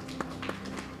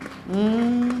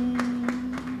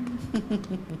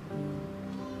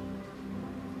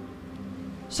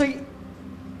 So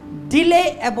delay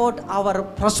about our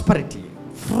prosperity.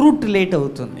 Fruit late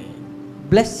అవుతుంది,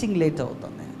 బ్లెస్సింగ్ లేట్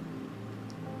అవుతుంది.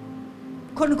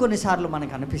 కొన్నిసార్లు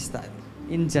మనకు అనిపిస్తుంది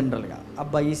ఇన్ జనరల్గా,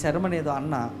 అబ్బా ఈ శర్మని ఏదో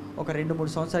అన్న ఒక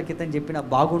 2-3 సంవత్సరాల క్రితం చెప్పినా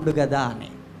బాగుండు కదా అని.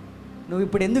 నువ్వు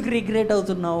ఇప్పుడు ఎందుకు రీగ్రెట్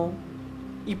అవుతున్నావు?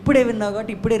 ఇప్పుడే విన్నావు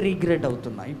కాబట్టి ఇప్పుడే రీగ్రెట్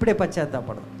అవుతున్నావు, ఇప్పుడే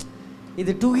పశ్చాత్తాపడదు.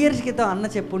 ఇది 2 years క్రితం అన్న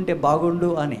చెప్పుంటే బాగుండు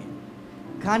అని.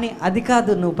 కానీ అది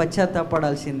కాదు నువ్వు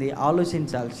పశ్చాత్తాపడాల్సింది,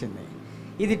 ఆలోచించాల్సింది.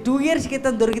 ఇది 2 years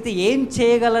క్రితం దొరికితే ఏం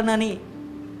చేయగలనని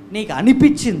నీకు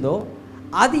అనిపించిందో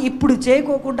అది ఇప్పుడు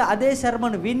చేయకోకుండా అదే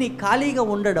శర్మను విని ఖాళీగా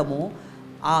ఉండడము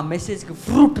ఆ మెసేజ్కి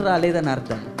ఫ్రూట్ రాలేదని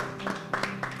అర్థం.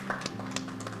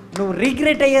 నువ్వు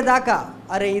రీగ్రెట్ అయ్యేదాకా,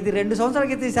 అరే ఇది 2 సంవత్సరాల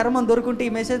క్రితం ఈ శర్మను దొరుకుంటే,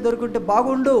 ఈ మెసేజ్ దొరుకుంటే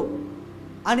బాగుండు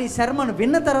అని శర్మను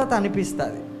విన్న తర్వాత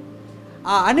అనిపిస్తుంది.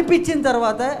 ఆ అనిపించిన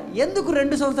తర్వాత ఎందుకు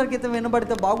 2 సంవత్సరాల క్రితం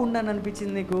వినబడితే బాగుండని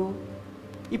అనిపించింది నీకు?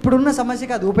 ఇప్పుడున్న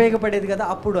సమస్యకి అది ఉపయోగపడేది కదా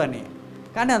అప్పుడు అని.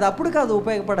 కానీ అది అప్పుడు కాదు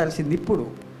ఉపయోగపడాల్సింది,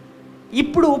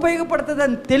 ఇప్పుడు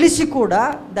ఉపయోగపడుతుందని తెలిసి కూడా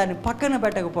దాన్ని పక్కన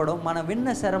పెట్టకపోవడం, మనం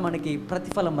విన్న శరమనికి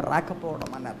ప్రతిఫలం రాకపోవడం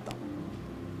అని అర్థం.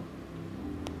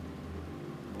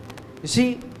 You see,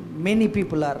 many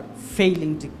people are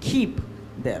failing to keep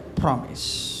their promise.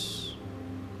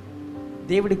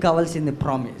 దేవుడికి కావాల్సింది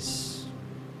ప్రామిస్.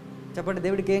 చెప్పండి,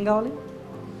 దేవుడికి ఏం కావాలి?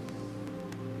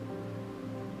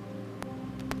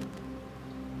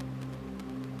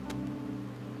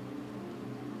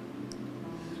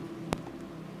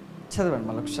 చదవండి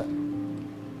మళ్ళీ ఒకసారి.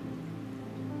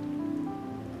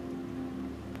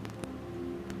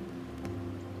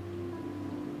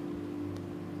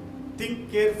 Think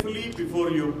carefully before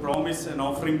you promise an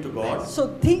offering to God. So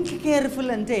think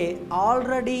careful అంటే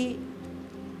ఆల్రెడీ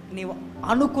నీవు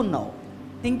అనుకున్నావు.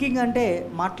 థింకింగ్ అంటే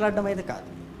మాట్లాడడం అయితే కాదు,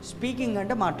 స్పీకింగ్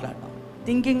అంటే మాట్లాడడం.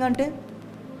 థింకింగ్ అంటే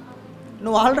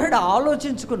నువ్వు ఆల్రెడీ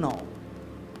ఆలోచించుకున్నావు.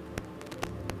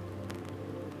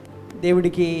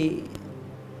 దేవుడికి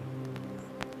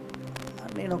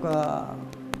నేను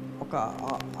ఒక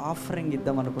ఆఫరింగ్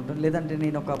ఇద్దాం అనుకుంటున్నాను, లేదంటే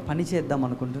నేను ఒక పని చేద్దాం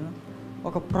అనుకుంటున్నాను.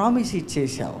 ఒక ప్రామిస్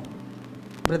ఇచ్చేసావు,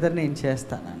 బ్రదర్ నేను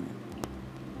చేస్తానని.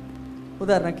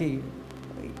 ఉదాహరణకి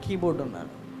కీబోర్డ్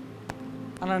ఉన్నాడు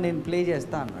అన్న, నేను ప్లే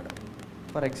చేస్తా అన్నాడు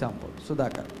ఫర్ ఎగ్జాంపుల్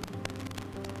సుధాకర్.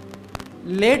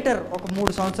 లేటర్ ఒక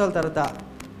 3 సంవత్సరాల తర్వాత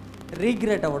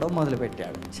రీగ్రెట్ అవ్వడం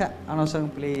మొదలుపెట్టాడు. అనవసరం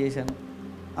ప్లే చేశాను,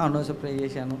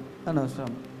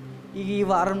 అనవసరం ఈ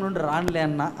వారం నుండి రానులే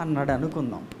అన్నాడు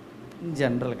అనుకుందాం,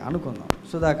 జనరల్గా అనుకుందాం.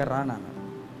 సుధాకర్ రానన్నాడు.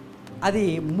 అది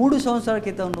 3 సంవత్సరాల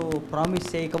క్రితం నువ్వు ప్రామిస్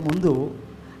చేయకముందు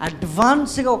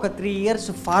అడ్వాన్స్గా ఒక 3 years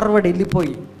ఫార్వర్డ్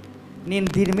వెళ్ళిపోయి నేను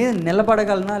దీని మీద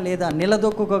నిలబడగలనా లేదా,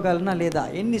 నిలదొక్కుకోగలనా లేదా,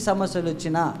 ఎన్ని సమస్యలు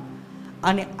వచ్చినా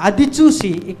అని అది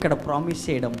చూసి ఇక్కడ ప్రామిస్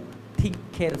చేయడం థింక్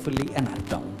కేర్ఫుల్లీ అని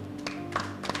అర్థం.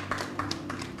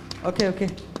 ఓకే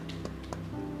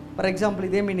ఫర్ ఎగ్జాంపుల్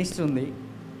ఇదే మినిస్ట్రీ ఉంది.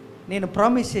 నేను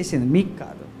ప్రామిస్ చేసింది మీకు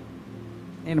కాదు,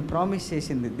 నేను ప్రామిస్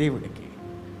చేసింది దేవుడికి.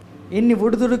 ఎన్ని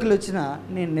ఒడిదుడుకులు వచ్చినా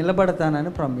నేను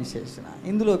నిలబడతానని ప్రామిస్ చేసిన.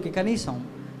 ఇందులోకి కనీసం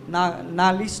నా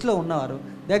లిస్ట్లో ఉన్నవారు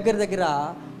దగ్గర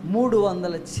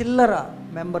 300 చిల్లర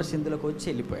మెంబర్స్ ఇందులోకి వచ్చి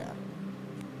వెళ్ళిపోయారు,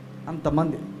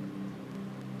 అంతమంది.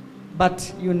 But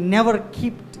you never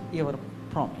కీప్ట్ your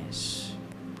promise,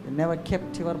 you never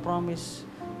kept your promise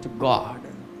to God.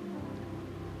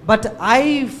 But I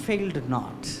failed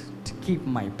not to keep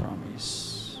my promise.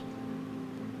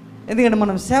 ఎందుకంటే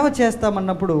మనం సేవ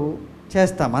చేస్తామన్నప్పుడు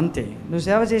చేస్తాం అంతే. నువ్వు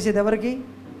సేవ చేసేది ఎవరికి?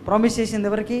 ప్రామిస్ చేసింది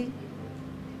ఎవరికి?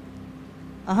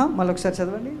 మళ్ళీ ఒకసారి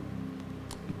చదవండి.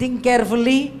 Think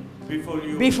carefully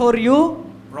before you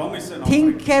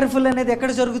think careful అనేది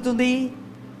ఎక్కడ జరుగుతుంది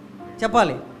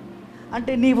చెప్పాలి.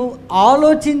 అంటే నీవు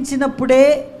ఆలోచించినప్పుడే,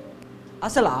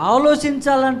 అసలు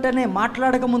ఆలోచించాలంటేనే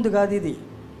మాట్లాడక ముందు కాదు ఇది.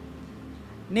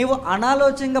 నీవు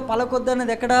అనాలోచనగా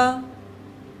పలకొద్దనేది ఎక్కడ?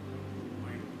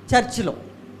 చర్చిలో,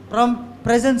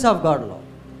 ప్రెజెన్స్ ఆఫ్ గాడ్లో.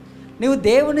 నువ్వు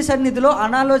దేవుని సన్నిధిలో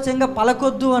అనాలోచనగా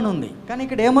పలకొద్దు అని ఉంది. కానీ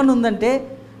ఇక్కడ ఏమని ఉందంటే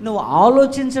నువ్వు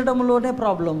ఆలోచించడంలోనే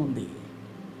ప్రాబ్లం ఉంది.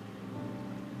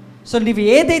 సో నువ్వు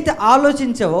ఏదైతే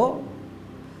ఆలోచించావో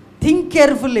థింక్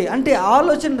కేర్ఫుల్లీ, అంటే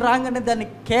ఆలోచన రాగానే దాన్ని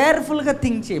కేర్ఫుల్గా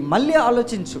థింక్ చేయి, మళ్ళీ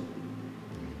ఆలోచించు.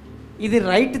 ఇది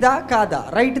రైట్దా కాదా,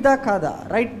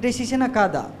 రైట్ డెసిషనా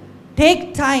కాదా, టేక్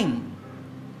టైం.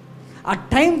 ఆ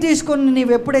టైం తీసుకొని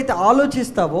నీవు ఎప్పుడైతే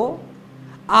ఆలోచిస్తావో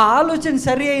ఆ ఆలోచన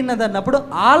సరి అయినది అన్నప్పుడు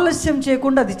ఆలస్యం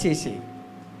చేయకుండా అది చేసి,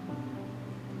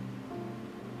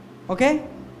 ఓకే,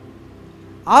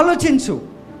 ఆలోచించు.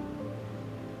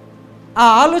 ఆ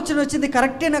ఆలోచన వచ్చింది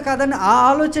కరెక్టేనా కాదని ఆ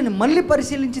ఆలోచన మళ్ళీ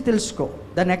పరిశీలించి తెలుసుకో,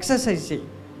 దాన్ని ఎక్సర్సైజ్ చేయి.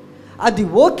 అది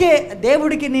ఓకే,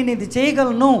 దేవుడికి నేను ఇది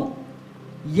చేయగలను,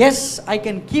 yes I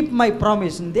can keep my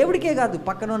promise. దేవుడికే కాదు,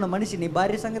 పక్కన ఉన్న మనిషి, నీ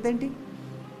భార్య సంగతి ఏంటి?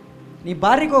 నీ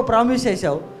భార్యకు ఒక ప్రామిస్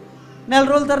చేసావు,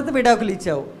 4 రోజుల తర్వాత విడాకులు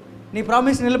ఇచ్చావు, నీ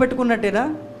promise నిలబెట్టుకున్నట్టేనా?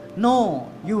 No,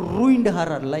 you ruined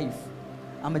her life.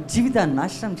 ఆమె జీవితాన్ని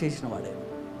నాశనం చేసిన వాడే.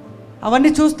 అవన్నీ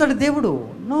చూస్తాడు దేవుడు.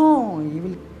 No, you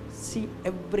will see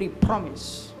every promise.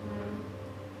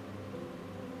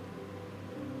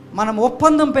 మనం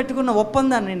ఒప్పందం పెట్టుకున్న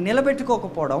ఒప్పందాన్ని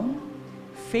నిలబెట్టుకోకపోవడం,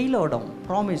 ఫెయిల్ అవడం,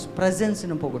 ప్రామిస్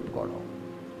ప్రెజెన్స్ని పోగొట్టుకోవడం.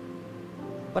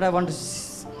 But I want to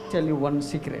tell you one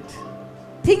secret.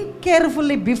 Think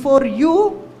carefully before you.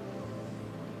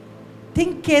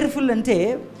 Think careful అంటే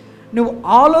నువ్వు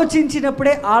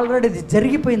ఆలోచించినప్పుడే ఆల్రెడీ ఇది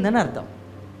జరిగిపోయిందని అర్థం.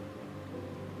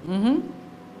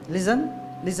 లిజన్.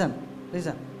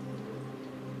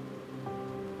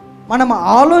 మనం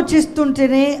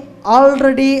ఆలోచిస్తుంటేనే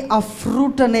ఆల్రెడీ ఆ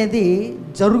ఫ్రూట్ అనేది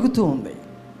జరుగుతూ ఉంది.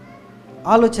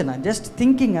 ఆలోచన జస్ట్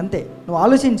థింకింగ్ అంతే, నువ్వు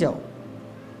ఆలోచించావు.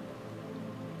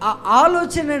 ఆ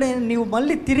ఆలోచన నువ్వు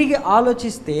మళ్ళీ తిరిగి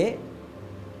ఆలోచిస్తే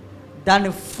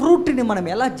దాని ఫ్రూట్ని మనం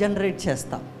ఎలా జనరేట్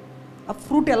చేస్తాం, ఆ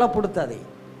ఫ్రూట్ ఎలా పుడుతుంది?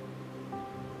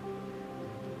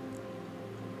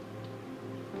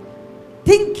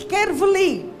 Think carefully.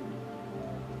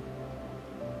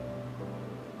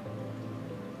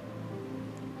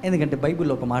 ఎందుకంటే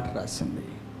బైబిల్లో ఒక మాట రాసింది,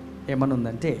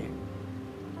 ఏమనుందంటే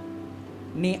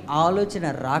నీ ఆలోచన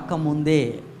రాకముందే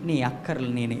నీ అక్కర్లు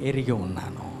నేను ఎరిగి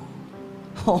ఉన్నాను.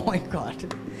 Oh my God,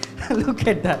 look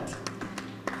at that.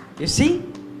 You see,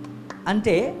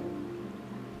 అంటే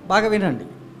బాగా వినండి,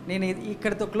 నేను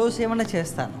ఇక్కడితో క్లోజ్ ఏమన్నా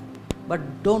చేస్తాను, బట్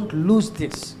డోంట్ లూజ్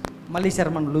దిస్. మళ్ళీ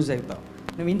శర్మను లూజ్ అవుతావు.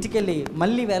 నువ్వు ఇంటికి వెళ్ళి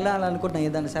మళ్ళీ వెళ్ళాలనుకున్న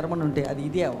ఏదైనా శర్మను ఉంటే అది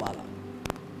ఇదే అవ్వాలి.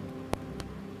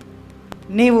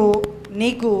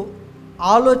 నీకు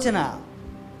ఆలోచన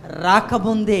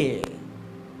రాకముందే,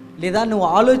 లేదా నువ్వు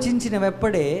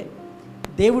ఆలోచించినవెప్పుడే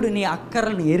దేవుడు నీ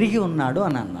అక్కరలను ఎరిగి ఉన్నాడు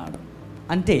అని అన్నాడు.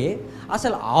 అంటే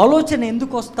అసలు ఆలోచన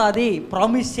ఎందుకు వస్తుంది?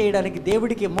 ప్రామిస్ చేయడానికి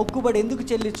దేవుడికి మొక్కుబడి ఎందుకు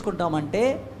చెల్లించుకుంటామంటే,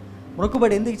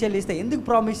 మొక్కుబడి ఎందుకు చెల్లిస్తే, ఎందుకు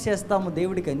ప్రామిస్ చేస్తాము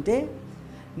దేవుడికి అంటే,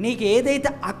 నీకు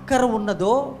ఏదైతే అక్కర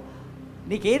ఉన్నదో,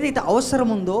 నీకు ఏదైతే అవసరం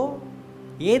ఉందో,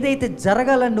 ఏదైతే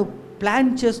జరగాలని నువ్వు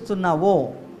ప్లాన్ చేస్తున్నావో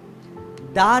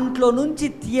దాంట్లో నుంచి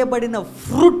తీయబడిన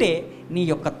ఫ్రూటే నీ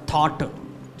యొక్క thought.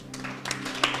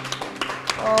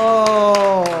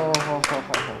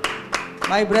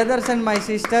 My brothers and my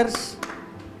sisters,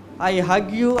 I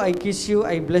hug you, I kiss you,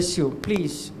 I bless you.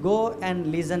 Please go and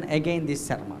listen again this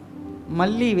sermon.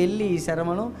 మళ్ళీ వెళ్ళి ఈ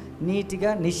సెర్మను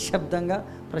నీట్గా, నిశ్శబ్దంగా,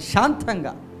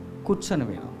 ప్రశాంతంగా కూర్చొని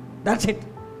విను. That's it.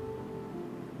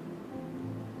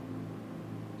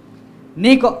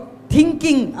 నీకు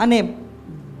థింకింగ్ అనే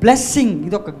బ్లెస్సింగ్,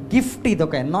 ఇదొక గిఫ్ట్,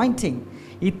 ఇదొక అనాయింటింగ్.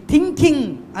 ఈ థింకింగ్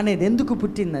అనేది ఎందుకు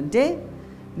పుట్టిందంటే,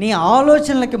 నీ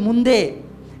ఆలోచనలకి ముందే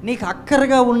నీకు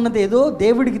అక్కరగా ఉన్నది ఏదో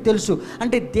దేవుడికి తెలుసు.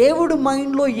 అంటే దేవుడు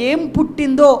మైండ్లో ఏం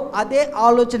పుట్టిందో అదే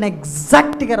ఆలోచన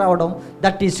ఎగ్జాక్ట్గా రావడం,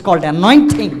 that is called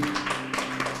anointing.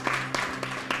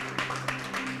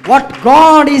 What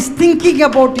God is thinking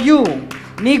about you,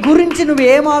 నీ గురించి నువ్వు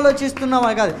ఏం ఆలోచిస్తున్నావో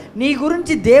కాదు, నీ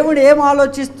గురించి దేవుడు ఏం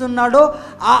ఆలోచిస్తున్నాడో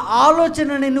ఆ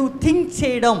ఆలోచనని నువ్వు థింక్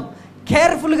చేయడం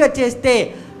కేర్ఫుల్గా చేస్తే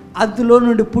అందులో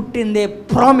నుండి పుట్టిందే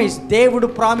ప్రామిస్. దేవుడు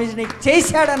ప్రామిస్ నీకు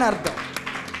చేశాడని అర్థం.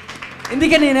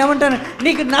 అందుకే నేనేమంటాను,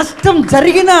 నీకు నష్టం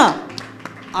జరిగినా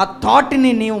ఆ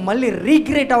థాట్ని నీవు మళ్ళీ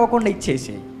రీగ్రెట్ అవ్వకుండా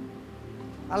ఇచ్చేసేయి.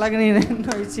 అలాగే నేను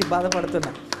ఎన్నో ఇచ్చి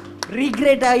బాధపడుతున్నా.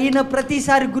 రీగ్రెట్ అయిన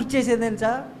ప్రతిసారి గుర్తు చేసేది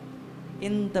తెలుసా,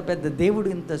 ఇంత పెద్ద దేవుడు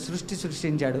ఇంత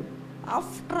సృష్టించాడు,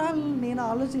 ఆఫ్టర్ ఆల్ నేను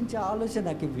ఆలోచించే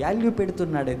ఆలోచనకి వాల్యూ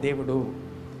పెడుతున్నాడే దేవుడు.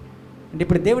 అంటే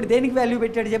ఇప్పుడు దేవుడు దేనికి వాల్యూ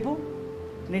పెట్టాడు చెప్పు?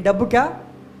 నీ డబ్బుకా,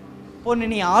 పోనీ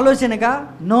నీ ఆలోచనగా?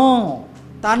 నో.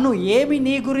 తను ఏమి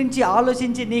నీ గురించి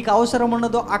ఆలోచించి నీకు అవసరం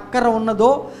ఉన్నదో, అక్కర ఉన్నదో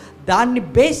దాన్ని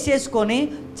బేస్ చేసుకొని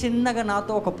చిన్నగా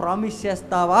నాతో ఒక ప్రామిస్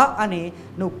చేస్తావా అని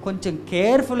నువ్వు కొంచెం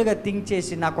కేర్ఫుల్గా థింక్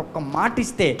చేసి నాకు ఒక్క మాట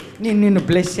ఇస్తే నేను నిన్ను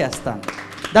బ్లెస్ చేస్తాను.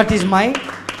 That is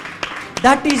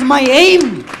my aim.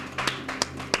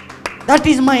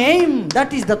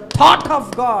 That is the thought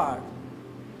of God.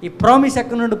 ఈ ప్రామిస్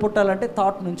ఎక్కడి నుండి పుట్టాలంటే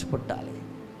థాట్ నుంచి పుట్టాలి.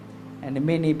 And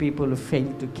many people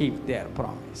fail to keep there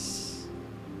promise.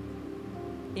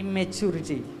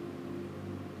 Immaturity.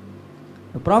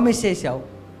 నువ్వు ప్రామిస్ చేశావు,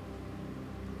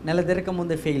 నెల తిరక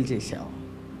ముందే ఫెయిల్ చేశావు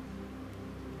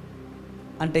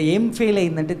అంటే ఏం ఫెయిల్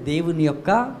అయిందంటే, దేవుని యొక్క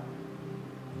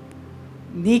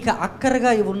నీకు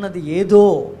అక్కరగా ఉన్నది ఏదో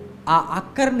ఆ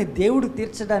అక్కర్ని దేవుడు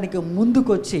తీర్చడానికి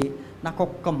ముందుకొచ్చి నాకు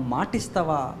ఒక్క మాట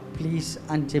ఇస్తావా ప్లీజ్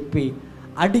అని చెప్పి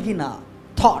అడిగిన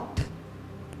థాట్,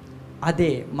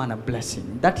 అదే మన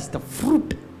blessing. That is the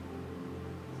fruit.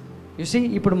 You see,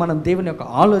 ఇప్పుడు మనం దేవుని యొక్క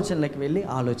ఆలోచనలోకి వెళ్ళి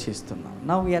ఆలోచిస్తున్నాం.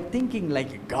 Now we are thinking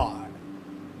like a God.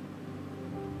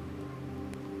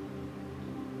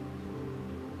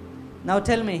 Now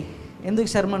tell me, ఎందుకు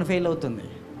సర్మన్ ఫెయిల్ అవుతుంది?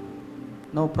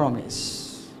 No promise.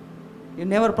 You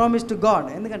never promise to God.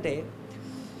 ఎందుకంటే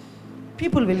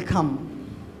పీపుల్ విల్ కమ్,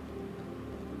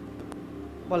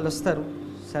 వాళ్ళు వస్తారు,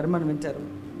 సర్మన్ వింటారు,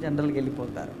 జనరల్గా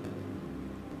వెళ్ళిపోతారు.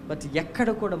 బట్ ఎక్కడ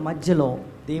కూడా మధ్యలో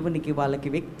దేవునికి వాళ్ళకి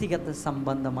వ్యక్తిగత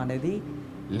సంబంధం అనేది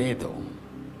లేదు.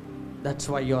 That's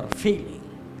why you are feeling.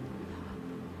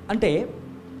 అంటే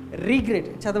రీగ్రెట్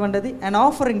చదవండి. అది అన్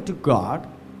ఆఫరింగ్ టు గాడ్.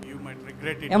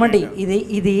 ఏమంటే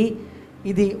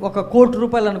ఇది ఒక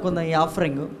 ₹1,00,00,000 అనుకుందాం ఈ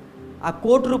ఆఫరింగ్. ఆ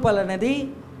 ₹1,00,00,000 అనేది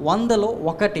 100లో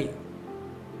 1.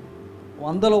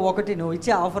 100లో 1 నువ్వు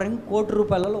ఇచ్చే ఆఫరింగ్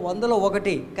 ₹1,00,00,000లో 100లో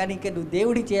 1. కానీ ఇంకా నువ్వు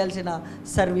దేవుడికి చేయాల్సిన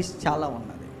సర్వీస్ చాలా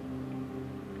ఉన్నది.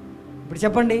 ఇప్పుడు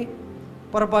చెప్పండి,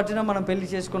 పొరపాటున మనం పెళ్లి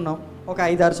చేసుకున్నాం, ఒక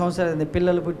 5-6 సంవత్సరాలు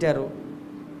పిల్లలు పుట్టారు,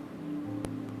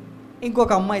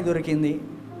 ఇంకొక అమ్మాయి దొరికింది,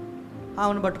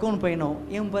 ఆమెను పట్టుకొని పోయినావు,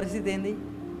 ఏం పరిస్థితి ఏంది?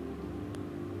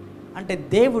 అంటే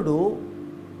దేవుడు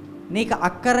నీకు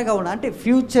అక్కరగా ఉన్న, అంటే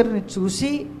ఫ్యూచర్ని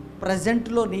చూసి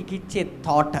ప్రజెంట్లో నీకు ఇచ్చే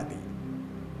థాట్ అది.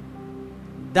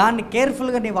 దాన్ని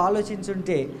కేర్ఫుల్గా నీవు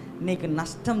ఆలోచించుంటే నీకు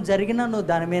నష్టం జరిగినా నువ్వు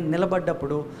దాని మీద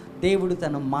నిలబడ్డప్పుడు దేవుడు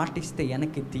తన మాట ఇస్తే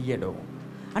వెనక్కి తీయడు.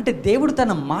 అంటే దేవుడు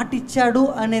తన మాట ఇచ్చాడు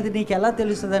అనేది నీకు ఎలా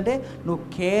తెలుస్తుంది అంటే, నువ్వు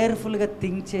కేర్ఫుల్గా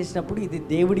థింక్ చేసినప్పుడు ఇది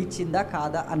దేవుడు ఇచ్చిందా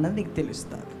కాదా అన్నది నీకు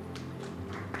తెలుస్తుంది.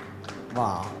 వా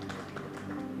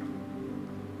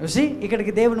చూసి,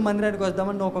 ఇక్కడికి దేవుని మందిరానికి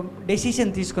వద్దామని నువ్వు ఒక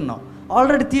డెసిషన్ తీసుకున్నావు,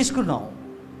 ఆల్రెడీ తీసుకున్నావు.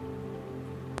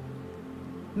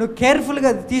 నువ్వు కేర్ఫుల్గా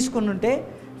అది తీసుకుని ఉంటే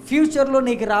ఫ్యూచర్లో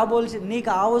నీకు రాబోల్సిన,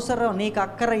 నీకు అవసరం, నీకు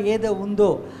అక్కర ఏదో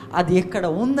ఉందో అది ఎక్కడ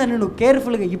ఉందని నువ్వు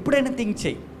కేర్ఫుల్గా ఇప్పుడైనా థింక్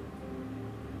చేయి.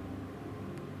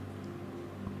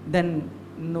 దెన్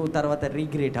నువ్వు తర్వాత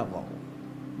రీగ్రెట్ అవ్వవు,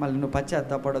 మళ్ళీ నువ్వు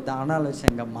పశ్చాత్తాపడొద్దు,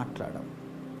 అనాలోచనగా మాట్లాడవు.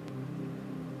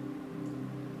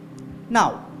 నా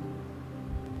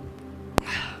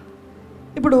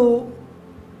ఇప్పుడు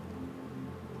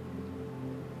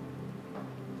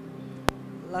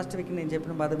లాస్ట్ వీక్ నేను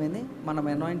చెప్పిన పదం ఏంది? మనం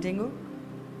అనాయింటింగ్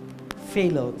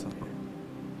ఫెయిల్ అవుతుంది.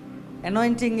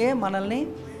 అనాయింటింగే మనల్ని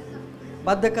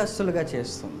బద్ధకస్తులుగా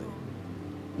చేస్తుంది.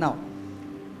 నా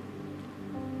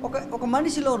ఒక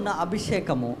మనిషిలో ఉన్న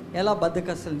అభిషేకము ఎలా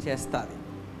బద్ధకస్తులు చేస్తుంది?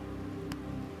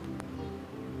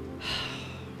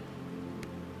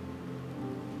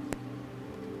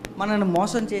 మనల్ని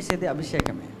మోసం చేసేది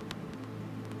అభిషేకమే,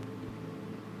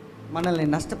 మనల్ని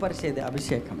నష్టపరిచేది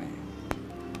అభిషేకమే,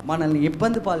 మనల్ని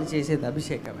ఇబ్బంది పాలు చేసేది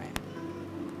అభిషేకమే.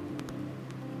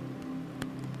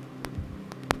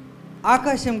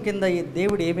 ఆకాశం కింద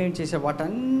దేవుడు ఏమేమి చేశాడు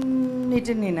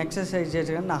వాటన్నిటిని నేను ఎక్సర్సైజ్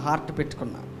చేయగా నా హార్ట్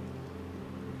పెట్టుకున్నా.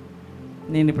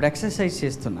 నేను ఇప్పుడు ఎక్సర్సైజ్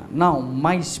చేస్తున్నా. Now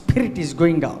my spirit is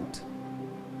going out.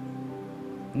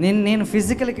 నేను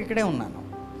ఫిజికల్కి ఇక్కడే ఉన్నాను,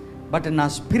 బట్ నా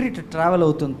స్పిరిట్ ట్రావెల్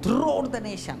అవుతుంది త్రూఅవుట్ ద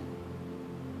నేషన్.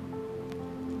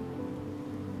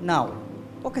 నా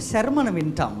ఒక శర్మను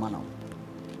వింటాం మనం.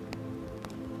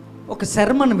 ఒక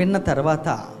శర్మను విన్న తర్వాత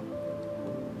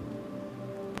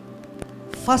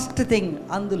ఫస్ట్ థింగ్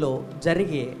అందులో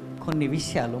జరిగే కొన్ని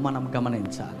విషయాలు మనం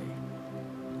గమనించాలి.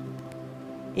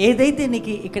 ఏదైతే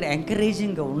నీకు ఇక్కడ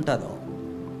ఎంకరేజింగ్గా ఉంటుందో,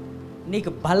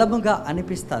 నీకు బలముగా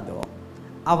అనిపిస్తుందో,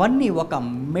 అవన్నీ ఒక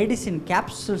మెడిసిన్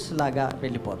క్యాప్సూల్స్ లాగా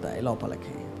వెళ్ళిపోతాయి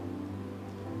లోపలికి.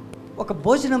 ఒక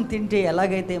భోజనం తింటే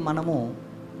ఎలాగైతే మనము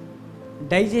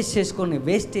డైజెస్ట్ చేసుకొని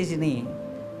వేస్టేజ్ని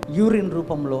యూరిన్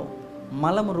రూపంలో,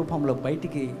 మలము రూపంలో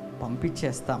బయటికి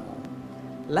పంపించేస్తాము,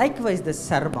 లైక్ వైజ్ ద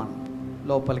సర్మన్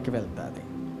లోపలికి వెళ్తుంది.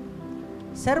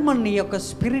 సర్మన్ నీ యొక్క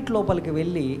స్పిరిట్ లోపలికి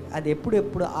వెళ్ళి అది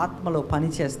ఎప్పుడెప్పుడు ఆత్మలో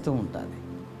పనిచేస్తూ ఉంటుంది.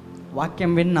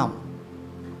 వాక్యం విన్నాం.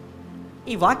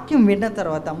 ఈ వాక్యం విన్న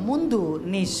తర్వాత ముందు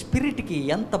నీ స్పిరిట్కి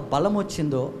ఎంత బలం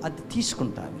వచ్చిందో అది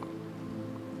తీసుకుంటుంది.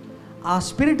 ఆ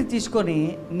స్పిరిట్ తీసుకొని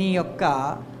నీ యొక్క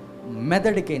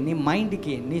మెదడుకి, నీ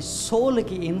మైండ్కి, నీ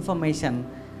సోల్కి ఇన్ఫర్మేషన్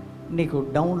నీకు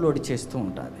డౌన్లోడ్ చేస్తూ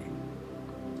ఉంటుంది.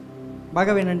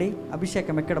 బాగా వినండి,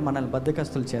 అభిషేకం ఎక్కడ మనల్ని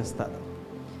బద్ధకస్తులు చేస్తారు,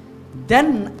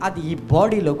 దెన్ అది ఈ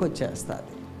బాడీలోకి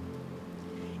వచ్చేస్తుంది.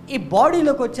 ఈ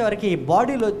బాడీలోకి వచ్చేవరకు ఈ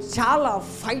బాడీలో చాలా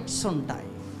ఫైట్స్ ఉంటాయి,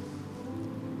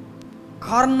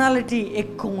 కార్నాలిటీ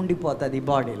ఎక్కువ ఉండిపోతుంది ఈ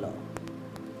బాడీలో.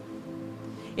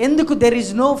 ఎందుకు? There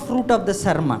is no fruit of the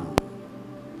sermon.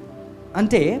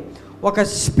 అంటే ఒక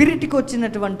స్పిరిట్కి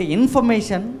వచ్చినటువంటి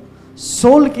ఇన్ఫర్మేషన్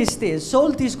సోల్కి ఇస్తే,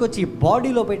 సోల్ తీసుకొచ్చి ఈ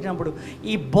బాడీలో పెట్టినప్పుడు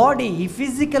ఈ బాడీ, ఈ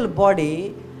ఫిజికల్ బాడీ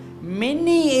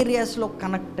మెనీ ఏరియాస్లో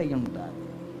కనెక్ట్ అయి ఉంటుంది.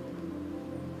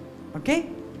 ఓకే,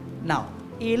 నా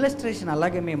ఈ ఇలస్ట్రేషన్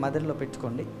అలాగే మీ మదర్లో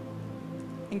పెట్టుకోండి.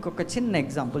 ఇంకొక చిన్న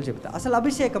ఎగ్జాంపుల్ చెప్తా. అసలు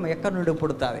అభిషేకం ఎక్కడి నుండి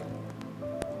పుడుతుంది?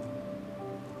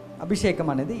 అభిషేకం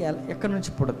అనేది ఎక్కడి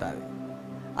నుంచి పుడుతుంది?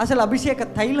 అసలు అభిషేక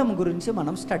తైలం గురించి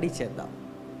మనం స్టడీ చేద్దాం.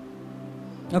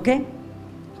 ఓకే,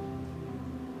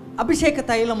 అభిషేక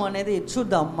తైలం అనేది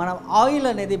చూద్దాం. మనం ఆయిల్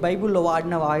అనేది బైబిల్లో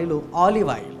వాడిన ఆయిల్ ఆలివ్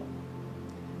ఆయిల్.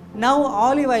 నా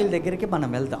ఆలివ్ ఆయిల్ దగ్గరికి మనం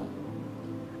వెళ్దాం.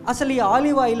 అసలు ఈ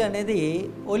ఆలివ్ ఆయిల్ అనేది,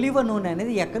 ఒలివ నూనె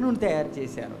అనేది ఎక్కడి నుండి తయారు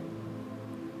చేశారు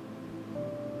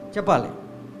చెప్పాలి.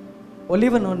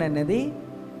 ఒలివ నూనె అనేది,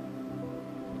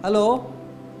 హలో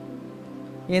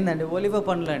ఏందండి ఒలివ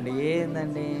పండ్లు అండి,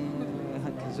 ఏందండి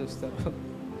చూస్తారు,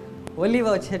 ఒలివ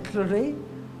చెట్లు,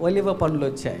 ఒలివ పండ్లు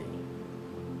వచ్చాయి.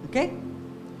 Okay,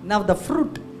 now the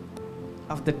fruit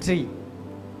of the tree,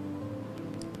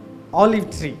 olive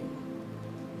tree.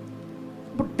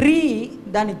 ఇప్పుడు ట్రీ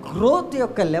దాని గ్రోత్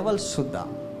యొక్క లెవెల్స్ చూద్దాం.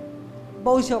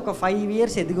 బహుశా ఒక 5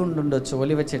 years ఎదిగి ఉండొచ్చు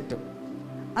ఒలివ చెట్టు.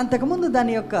 అంతకుముందు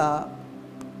దాని యొక్క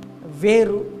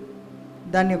వేరు,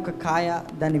 దాని యొక్క కాయ,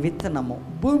 దాని విత్తనము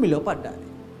భూమిలో పడ్డాది.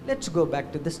 Let's go back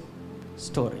to this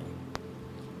story.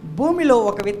 భూమిలో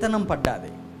ఒక విత్తనం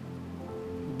పడ్డాది.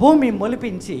 భూమి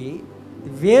మొలిపించి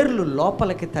వేర్లు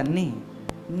లోపలికి తన్ని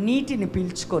నీటిని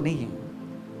పీల్చుకొని,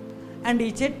 అండ్ ఈ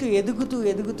చెట్టు ఎదుగుతూ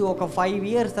ఎదుగుతూ ఒక 5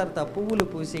 years తర్వాత పువ్వులు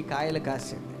పూసి కాయలు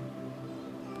కాసింది.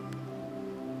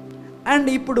 అండ్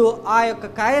ఇప్పుడు ఆ యొక్క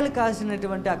కాయలు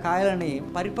కాసినటువంటి ఆ కాయలని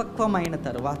పరిపక్వమైన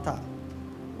తర్వాత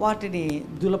వాటిని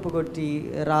దులపగొట్టి,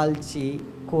 రాల్చి,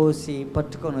 కోసి,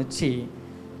 పట్టుకొని వచ్చి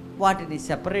వాటిని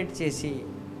సెపరేట్ చేసి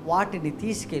వాటిని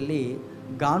తీసుకెళ్ళి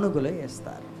గానుగులో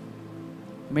వేస్తారు,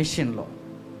 మెషిన్లో,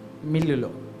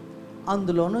 మిల్లులో.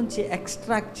 అందులో నుంచి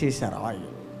ఎక్స్ట్రాక్ట్ చేశారు ఆయిల్.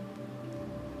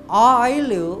 ఆ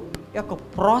ఆయిల్ యొక్క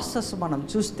ప్రాసెస్ మనం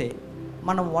చూస్తే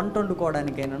మనం వంట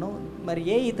వండుకోవడానికైనాను మరి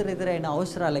ఏ ఇతరైన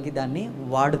అవసరాలకి దాన్ని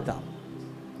వాడుతాం.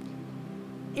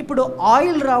 ఇప్పుడు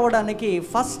ఆయిల్ రావడానికి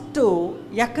ఫస్ట్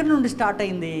ఎక్కడి నుండి స్టార్ట్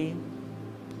అయింది?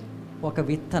 ఒక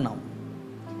విత్తనం.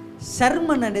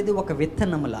 శర్మన్ అనేది ఒక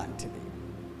విత్తనం లాంటిది.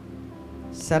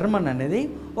 శర్మన్ అనేది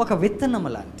ఒక విత్తనం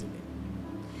లాంటిది.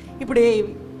 ఇప్పుడు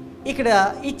ఇక్కడ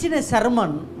ఇచ్చిన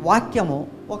శర్మన్ వాక్యము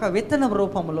ఒక విత్తనం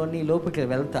రూపంలో నీ లోపలికి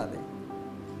వెళ్తుంది.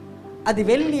 అది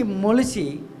వెళ్ళి మొలిచి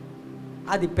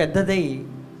అది పెద్దదై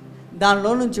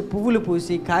దానిలో నుంచి పువ్వులు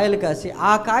పూసి కాయలు కాసి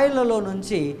ఆ కాయలలో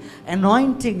నుంచి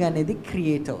అనాయింటింగ్ అనేది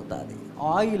క్రియేట్ అవుతుంది,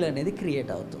 ఆయిల్ అనేది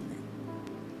క్రియేట్ అవుతుంది.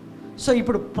 సో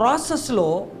ఇప్పుడు ప్రాసెస్లో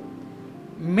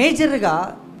మేజర్గా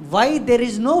why there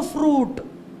is no fruit,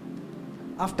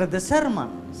 after the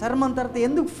sermon తర్వాత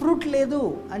ఎందుకు ఫ్రూట్ లేదు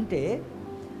అంటే,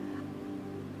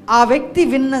 ఆ వ్యక్తి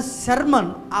విన్న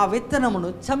సర్మన్ ఆ విత్తనమును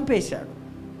చంపేశాడు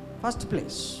ఫస్ట్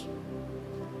ప్లేస్,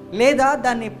 లేదా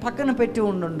దాన్ని పక్కన పెట్టి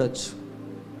ఉండొచ్చు,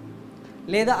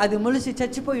 లేదా అది మొలిసి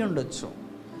చచ్చిపోయి ఉండొచ్చు.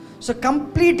 సో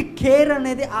కంప్లీట్ కేర్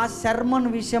అనేది ఆ సర్మన్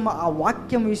విషయము, ఆ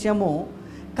వాక్యం విషయము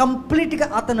కంప్లీట్గా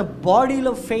అతని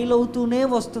బాడీలో ఫెయిల్ అవుతూనే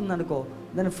వస్తుంది అనుకో,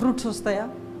 దాని ఫ్రూట్స్ వస్తాయా?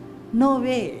 No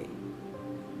way.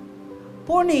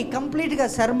 పోనీ కంప్లీట్గా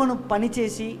సర్మను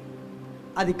పనిచేసి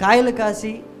అది కాయలు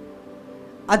కాసి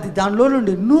అది దానిలో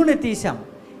నుండి నూనె తీసాం.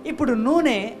 ఇప్పుడు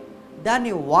నూనె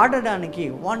దాన్ని వాడడానికి,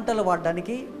 వంటలు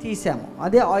వాడడానికి తీసాము,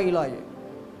 అదే ఆయిల్.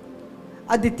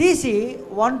 అది తీసి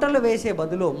వంటలు వేసే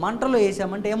బదులు మంటలో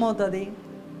వేసామంటే ఏమవుతుంది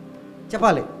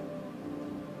చెప్పాలి.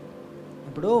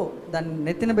 ఇప్పుడు దాన్ని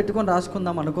నెత్తిన పెట్టుకొని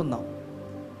రాసుకుందాం అనుకుందాం,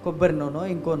 కొబ్బరి నూనె,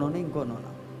 ఇంకో నూనె,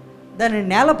 దాన్ని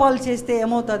నేలపాలు చేస్తే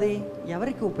ఏమవుతుంది?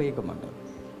 ఎవరికి ఉపయోగం అంటారు.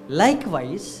 లైక్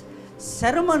వైజ్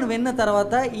శర్మను విన్న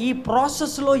తర్వాత ఈ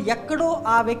ప్రాసెస్లో ఎక్కడో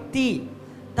ఆ వ్యక్తి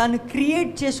తను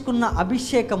క్రియేట్ చేసుకున్న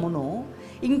అభిషేకమును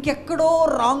ఇంకెక్కడో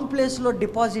రాంగ్ ప్లేస్లో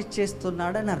డిపాజిట్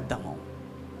చేస్తున్నాడని అర్థము.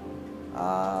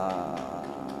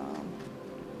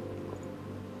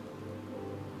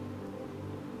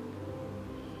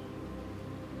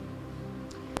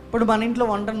 ఇప్పుడు మన ఇంట్లో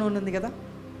వంట నూనె ఉంది కదా,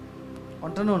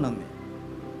 వంట నూనె ఉంది,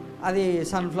 అది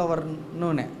సన్ఫ్లవర్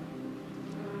నూనె,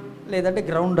 లేదంటే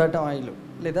గ్రౌండ్ నట్ ఆయిల్,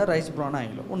 లేదా రైస్ బ్రౌన్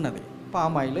ఆయిల్ ఉన్నది,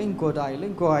 పామ్ ఆయిల్, ఇంకో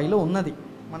ఆయిల్ ఉన్నది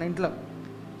మన ఇంట్లో.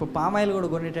 ఇప్పుడు పామ్ ఆయిల్ కూడా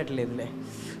కొనేటట్లేదులే.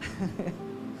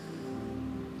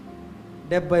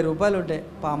 70 రూపాయలు ఉంటాయి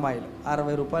పామ్ ఆయిల్,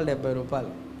 60 రూపాయలు, 70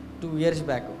 రూపాయలు. 2 years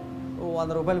బ్యాక్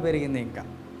 100 రూపాయలు పెరిగింది, ఇంకా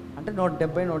అంటే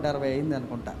 170, 160 అయింది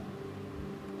అనుకుంటా.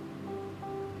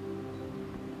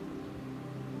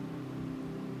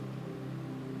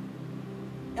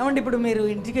 ఏమంటే ఇప్పుడు మీరు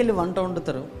ఇంటికి వెళ్ళి వంట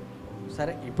వండుతారు,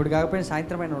 సరే ఇప్పుడు కాకపోయినా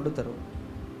సాయంత్రం అయినా వండుతారు,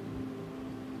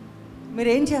 మీరు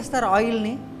ఏం చేస్తారు?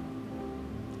 ఆయిల్ని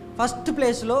ఫస్ట్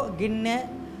ప్లేస్లో గిన్నె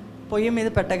పొయ్యి మీద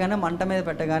పెట్టగానే, మంట మీద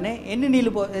పెట్టగానే ఎన్ని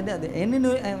నీళ్ళు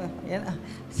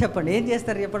చెప్పండి, ఏం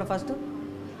చేస్తారు చెప్పండి?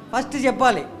 ఫస్ట్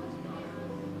చెప్పాలి.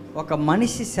 ఒక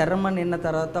మనిషి శర్మ నిన్న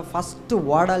తర్వాత ఫస్ట్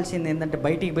వాడాల్సింది ఏంటంటే,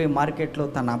 బయటికి పోయి మార్కెట్లో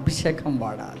తన అభిషేకం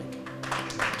వాడాలి.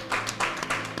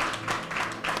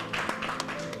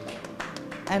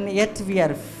 And at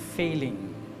we are failing.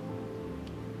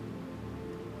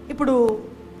 ఇప్పుడు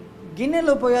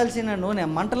గిన్నెలో పోయాల్సిన నూనె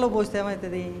మంటలో పోస్తే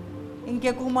ఏమవుతుంది?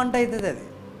 ఇంకెక్కువ మంట అవుతుంది. అది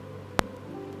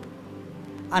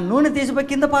ఆ నూనె తీసిపోయి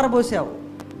కింద పారబోసావు,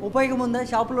 ఉపయోగం ఉందా?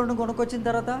 షాపులో నుండి కొనుక్కొచ్చిన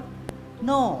తర్వాత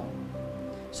నో.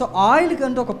 సో ఆయిల్కి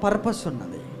అంటూ ఒక పర్పస్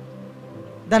ఉన్నది,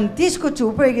 దాన్ని తీసుకొచ్చి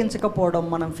ఉపయోగించకపోవడం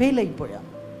మనం ఫెయిల్ అయిపోయాం.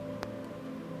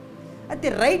 అయితే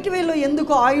రైట్ వేలో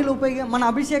ఎందుకు ఆయిల్ మన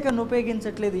అభిషేకాన్ని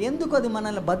ఉపయోగించట్లేదు? ఎందుకు అది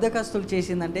మనల్ని బద్ధకస్తులు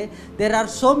చేసిందంటే, there are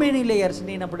so many layers.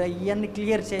 నేను అప్పుడు ఇవన్నీ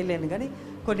క్లియర్ చేయలేను, కానీ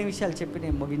కొన్ని విషయాలు చెప్పి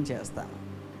నేను ముగించేస్తాను.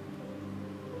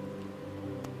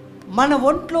 మన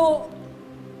ఒంట్లో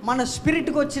మన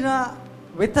స్పిరిట్కి వచ్చిన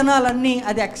విత్తనాలన్నీ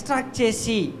అది ఎక్స్ట్రాక్ట్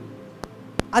చేసి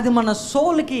అది మన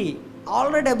సోల్కి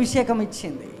ఆల్రెడీ అభిషేకం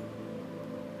ఇచ్చింది.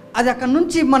 అది అక్కడ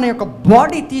నుంచి మన యొక్క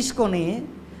బాడీ తీసుకొని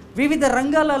వివిధ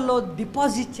రంగాలలో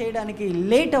డిపాజిట్ చేయడానికి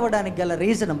లేట్ అవ్వడానికి గల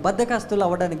రీజన్, బద్ధకస్తులు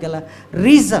అవ్వడానికి గల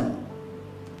reason,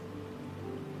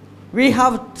 we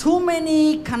have too many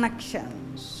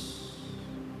connections.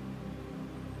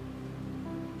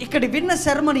 ఇక్కడ విన్న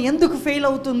శర్మని ఎందుకు ఫెయిల్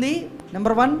అవుతుంది?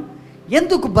 నెంబర్ 1,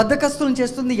 ఎందుకు బద్ధకస్తులను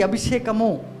చేస్తుంది ఈ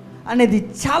అభిషేకము అనేది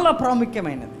చాలా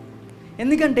ప్రాముఖ్యమైనది.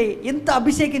 ఎందుకంటే ఎంత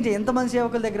అభిషేకించే, ఎంతమంది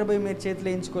సేవకుల దగ్గర పోయి మీరు చేతులు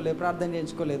వేయించుకోలేదు, ప్రార్థన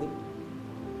చేయించుకోలేదు?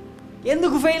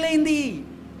 ఎందుకు ఫెయిల్ అయింది?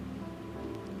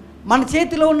 మన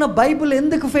చేతిలో ఉన్న బైబిల్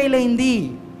ఎందుకు ఫెయిల్ అయింది?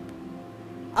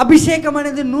 అభిషేకం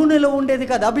అనేది నూనెలో ఉండేది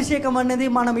కాదు. అభిషేకం అనేది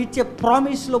మనం ఇచ్చే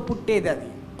ప్రామిస్లో పుట్టేది. అది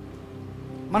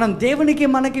మనం దేవునికి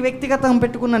మనకి వ్యక్తిగతంగా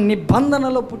పెట్టుకున్న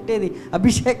నిబంధనలో పుట్టేది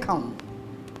అభిషేకం.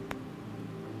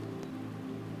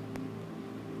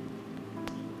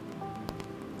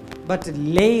 బట్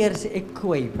లేయర్స్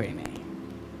ఎక్కువైపోయినాయి.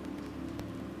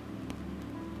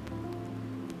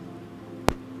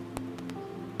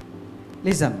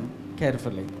 Listen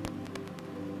carefully.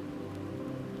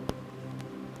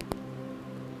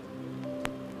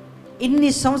 ఇన్ని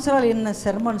సంవత్సరాలు విన్న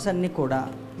సెర్మన్స్ అన్నీ కూడా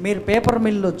మీరు పేపర్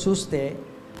మిల్లో చూస్తే,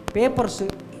 పేపర్స్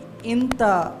ఇంత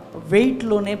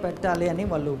వెయిట్లోనే పెట్టాలి అని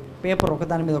వాళ్ళు పేపర్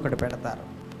ఒకదాని మీద ఒకటి పెడతారు.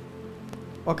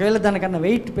 ఒకవేళ దానికన్నా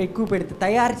వెయిట్ ఎక్కువ పెడితే,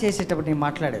 తయారు చేసేటప్పుడు నేను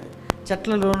మాట్లాడేది,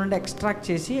 చెట్లలో నుండి ఎక్స్ట్రాక్ట్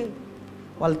చేసి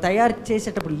వాళ్ళు తయారు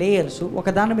చేసేటప్పుడు లేయర్స్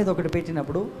ఒకదాని మీద ఒకటి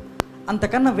పెట్టినప్పుడు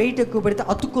అంతకన్నా వెయిట్ ఎక్కువ పెడితే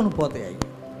అతుక్కొని పోతాయి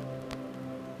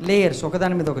లేయర్స్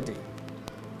ఒకదాని మీద ఒకటి.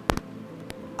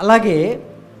 అలాగే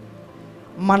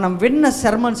మనం విన్న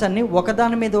సెర్మన్స్ అన్నీ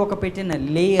ఒకదాని మీద ఒక పెట్టిన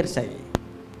లేయర్స్ అయ్యి.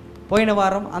 పోయిన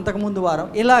వారం, అంతకుముందు వారం,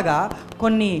 ఇలాగా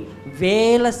కొన్ని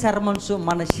వేల సెర్మన్స్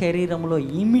మన శరీరంలో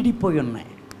ఇమిడిపోయి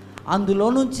ఉన్నాయి. అందులో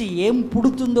నుంచి ఏం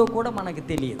పుడుతుందో కూడా మనకు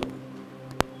తెలియదు.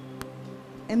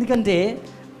 ఎందుకంటే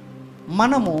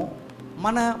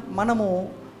మనము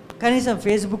కనీసం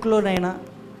ఫేస్బుక్లోనైనా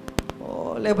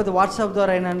లేకపోతే వాట్సాప్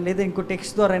ద్వారా అయినా లేదా ఇంకో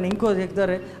టెక్స్ట్ ద్వారా అయినా ఇంకో టెక్స్ట్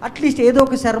ద్వారా అట్లీస్ట్ ఏదో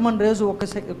ఒక సెర్మన్ రోజు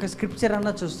ఒక స్క్రిప్చర్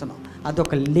అన్నా చూస్తున్నాం.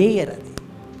 అదొక లేయర్. అది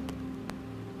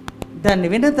దాన్ని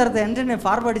విన్న తర్వాత వెంటనే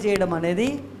ఫార్వర్డ్ చేయడం అనేది,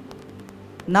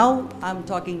 now I'm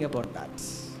talking about that.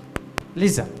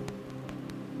 Listen,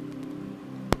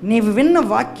 నీవు విన్న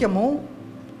వాక్యము,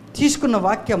 తీసుకున్న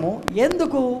వాక్యము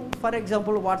ఎందుకు, ఫర్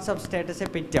ఎగ్జాంపుల్ వాట్సాప్ స్టేటసే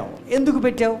పెట్టావు, ఎందుకు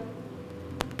పెట్టావు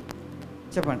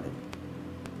చెప్పండి?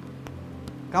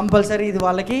 కంపల్సరీ ఇది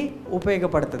వాళ్ళకి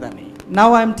ఉపయోగపడుతుందని. Now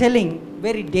I'm telling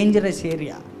very dangerous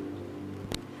area.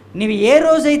 నీవు ఏ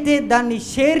రోజైతే దాన్ని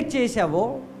షేర్ చేసావో,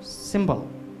 సింపుల్,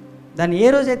 దాన్ని ఏ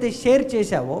రోజైతే షేర్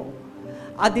చేసావో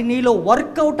అది నీలో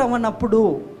వర్కౌట్ అవ్వనప్పుడు,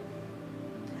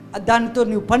 దానితో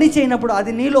నువ్వు పని చేయనప్పుడు,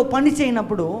 అది నీలో పని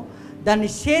చేయనప్పుడు, దాన్ని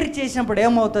షేర్ చేసినప్పుడు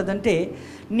ఏమవుతుందంటే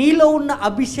నీలో ఉన్న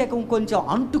అభిషేకం కొంచెం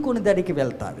అంటుకొని దానికి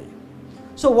వెళ్తుంది.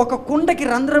 సో ఒక కుండకి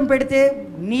రంధ్రం పెడితే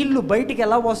నీళ్లు బయటికి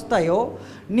ఎలా వస్తాయో,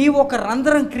 నీవు ఒక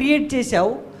రంధ్రం క్రియేట్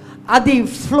చేసావు, అది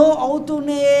ఫ్లో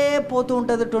అవుతూనే పోతూ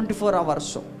ఉంటుంది 24 hours.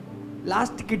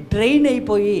 లాస్ట్కి డ్రైన్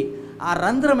అయిపోయి ఆ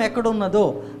రంధ్రం ఎక్కడున్నదో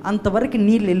అంతవరకు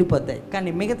నీళ్ళు వెళ్ళిపోతాయి. కానీ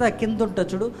మిగతా కింద ఉంటుంది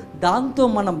చూడు, దాంతో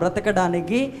మనం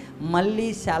బ్రతకడానికి మళ్ళీ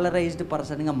శాలరైజ్డ్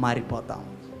పర్సన్గా మారిపోతాం.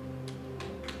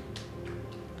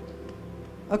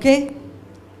 Okay,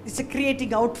 it's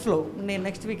creating outflow. నేను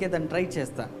నెక్స్ట్ వీక్ ఏదైనా ట్రై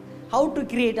చేస్తాను. How to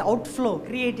create outflow,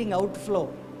 creating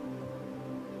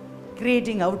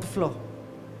outflow.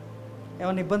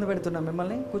 ఏమైనా ఇబ్బంది పెడుతున్నా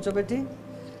మిమ్మల్ని కూర్చోబెట్టి?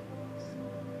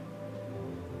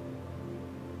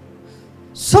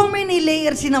 So many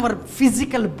layers in our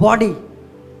physical body.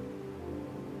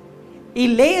 ఈ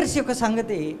లేయర్స్ యొక్క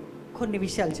సంగతి కొన్ని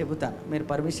విషయాలు చెబుతాను, మీరు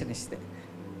పర్మిషన్ ఇస్తే.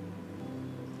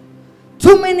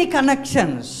 Too many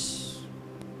connections.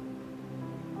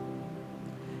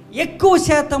 ఎక్కువ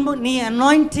శాతము నీ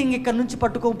అనాయింటింగ్ ఇక్కడ నుంచి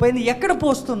పట్టుకోకపోయింది ఎక్కడ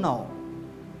పోస్తున్నావు?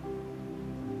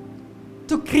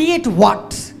 To create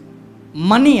what?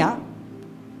 మనీయా?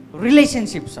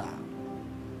 రిలేషన్షిప్సా?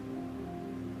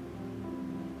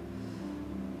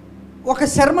 ఒక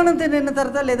శర్మన్ అంతా నిన్న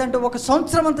తర్వాత, లేదంటే ఒక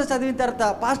సంవత్సరం అంతా చదివిన తర్వాత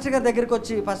పాస్టర్ గారి దగ్గరికి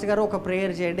వచ్చి, పాస్టర్ గారు ఒక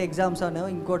ప్రేయర్ చేయండి, ఎగ్జామ్స్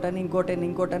అనేవి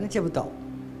ఇంకోటని చెబుతాం.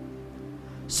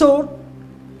 సో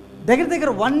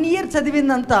దగ్గర 1 year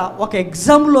చదివిందంతా ఒక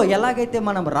ఎగ్జామ్లో ఎలాగైతే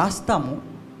మనం రాస్తామో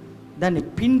దాన్ని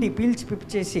పీల్చి పిప్పి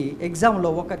చేసి ఎగ్జామ్లో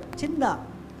ఒక చిన్న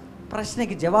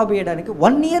ప్రశ్నకి జవాబు ఇవ్వడానికి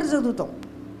 1 year చదువుతాం.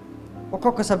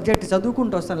 ఒక్కొక్క సబ్జెక్ట్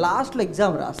చదువుకుంటూ వస్తాం, లాస్ట్లో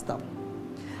ఎగ్జామ్ రాస్తాం.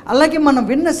 అలాగే మనం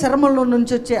విన్న శ్రమలో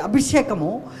నుంచి వచ్చే అభిషేకము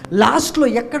లాస్ట్లో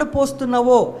ఎక్కడ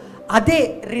పోస్తున్నావో అదే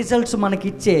రిజల్ట్స్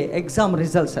మనకిచ్చే ఎగ్జామ్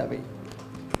రిజల్ట్స్ అవి.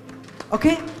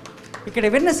 ఓకే, ఇక్కడ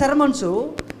విన్న సెర్మన్స్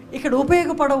ఇక్కడ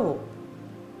ఉపయోగపడవు.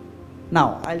 Now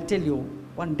I will tell you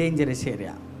one dangerous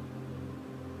area.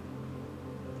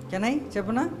 Can I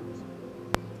చెప్పనా?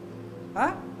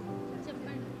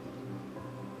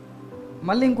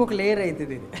 మళ్ళీ ఇంకొక లేయర్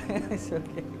అవుతుంది ఇది.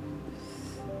 Okay,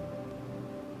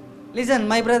 listen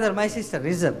my brother, my sister,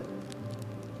 listen.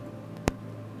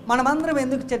 మనమందరం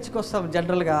ఎందుకు చర్చికి వస్తాం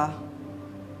జనరల్గా?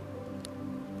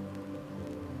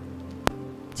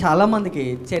 చాలామందికి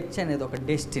చర్చ్ అనేది ఒక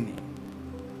డెస్టినీ,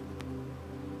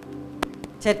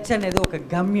 చర్చ్ అనేది ఒక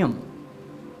గమ్యం,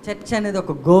 చర్చ్ అనేది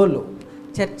ఒక గోలు,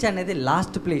 చర్చ్ అనేది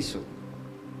లాస్ట్ ప్లేసు.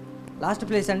 లాస్ట్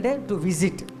ప్లేస్ అంటే టు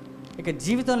విజిట్. ఇక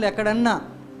జీవితంలో ఎక్కడన్నా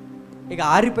ఇక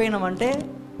ఆరిపోయినామంటే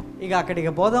ఇక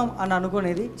అక్కడికి పోదాం అని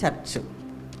అనుకునేది చర్చ్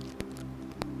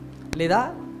లేదా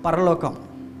పరలోకం.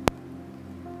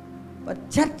 But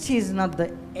church is not the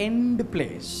end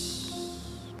place.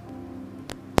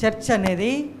 Church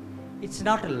అనేది ఇట్స్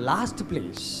నాట్ లాస్ట్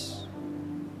ప్లేస్.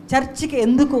 చర్చికి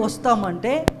ఎందుకు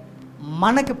వస్తామంటే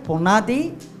మనకి పునాది,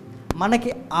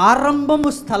 మనకి ఆరంభము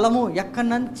స్థలము. ఎక్కడి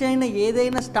నుంచైనా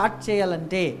ఏదైనా స్టార్ట్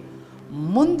చేయాలంటే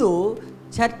ముందు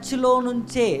చర్చ్లో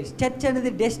నుంచే. చర్చ్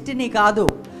అనేది డెస్టినీ కాదు,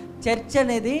 చర్చ్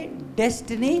అనేది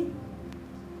డెస్టినీ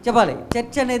చెప్పాలి.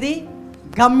 చర్చ్ అనేది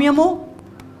గమ్యము,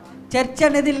 చర్చ్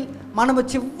అనేది మనము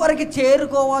చివరికి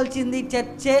చేరుకోవాల్సింది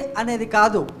చర్చే అనేది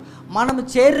కాదు. మనము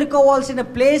చేరుకోవాల్సిన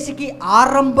ప్లేస్కి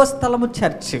ఆరంభ స్థలము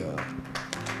church.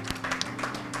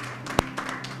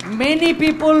 Many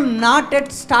people not yet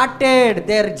started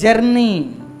their journey.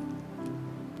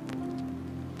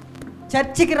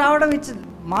 చర్చికి రావడం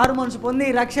మారు మనసు పొంది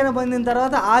రక్షణ పొందిన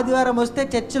తర్వాత ఆదివారం వస్తే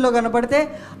చర్చిలో కనపడితే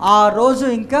ఆ రోజు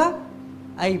ఇంకా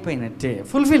అయిపోయినట్టే.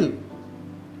 ఫుల్ఫిల్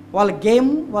వాళ్ళ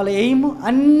గేమ్, వాళ్ళ ఎయిమ్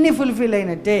అన్నీ ఫుల్ఫిల్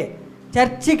అయినట్టే.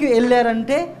 చర్చికి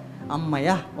వెళ్ళారంటే అమ్మయ్య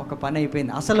ఒక పని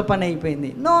అయిపోయింది, అసలు పని అయిపోయింది.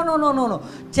 No no no no no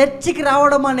చర్చికి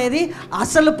రావడం అనేది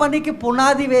అసలు పనికి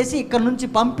పునాది వేసి ఇక్కడ నుంచి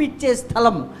పంపించే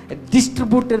స్థలం.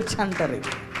 డిస్ట్రిబ్యూటర్స్ అంటారు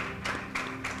ఇది.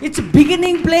 It's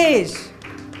beginning place.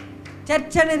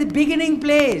 చర్చ్ అనేది బిగినింగ్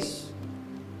ప్లేస్.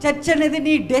 చర్చ్ అనేది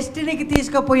నీ డెస్టినీకి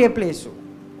తీసుకుపోయే ప్లేసు.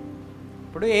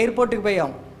 ఇప్పుడు ఎయిర్పోర్ట్కి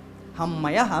పోయాం,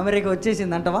 అమ్మయ్య అమెరికా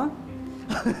వచ్చేసింది అంటవా?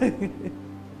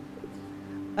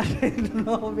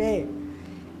 No way.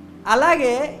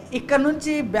 అలాగే ఇక్కడ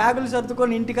నుంచి బ్యాగులు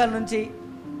సర్దుకొని ఇంటికాడ నుంచి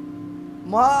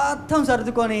మొత్తం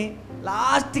సర్దుకొని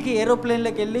లాస్ట్కి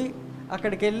ఏరోప్లేన్లోకి వెళ్ళి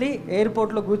అక్కడికి వెళ్ళి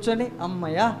ఎయిర్పోర్ట్లో కూర్చొని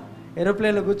అమ్మయ్య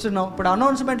ఏరోప్లేన్లో కూర్చున్నాం. ఇప్పుడు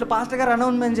అనౌన్స్మెంట్లు పాస్టర్ గారు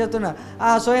అనౌన్స్మెంట్ చేస్తున్నా,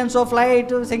 so and so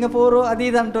flight Singapore అది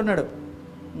ఇది అంటున్నాడు.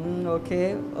 ఓకే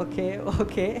ఓకే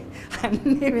ఓకే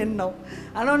అన్నీ విన్నాం,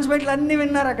 అనౌన్స్మెంట్లు అన్నీ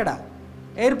విన్నారు అక్కడ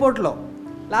ఎయిర్పోర్ట్లో.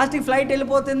 లాస్ట్కి ఫ్లైట్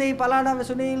వెళ్ళిపోతుంది, పలానా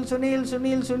సునీల్ సునీల్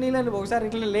సునీల్ సునీల్ అని. ఒకసారి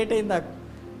ఇట్లా లేట్ అయింది నాకు,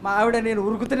 మా ఆవిడ నేను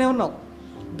ఉరుకుతూనే ఉన్నాం,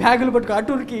 బ్యాగులు పట్టుకు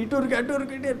అటూరికి ఇటూరికి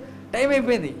అటూరికి ఇటు. టైం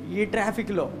అయిపోయింది ఈ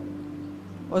ట్రాఫిక్లో.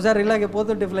 ఒకసారి ఇలాగే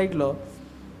పోతుంటే ఫ్లైట్లో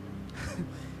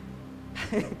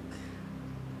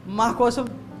మా కోసం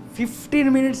 15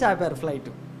 minutes ఆపారు ఫ్లైట్.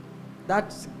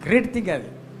 దాట్స్ గ్రేట్ థింగ్ అది.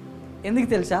 ఎందుకు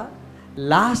తెలుసా?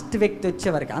 లాస్ట్ వ్యక్తి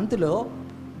వచ్చేవరకు. అందులో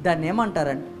దాన్ని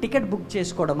ఏమంటారంటే టికెట్ బుక్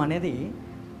చేసుకోవడం అనేది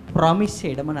ప్రామిస్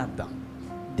చేయడం అని అర్థం.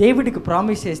 దేవుడికి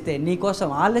ప్రామిస్ చేస్తే నీకోసం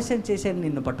ఆలస్యం చేసేది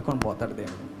నిన్ను పట్టుకొని పోతాడు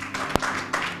దేవుడు.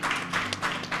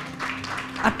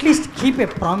 At least keep a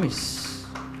promise.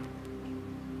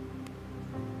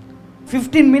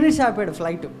 15 minutes ఆపాడు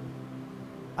ఫ్లైట్.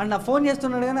 అండ్ నా ఫోన్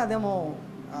చేస్తున్నాడు కానీ అదేమో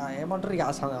ఏమంటారు ఇక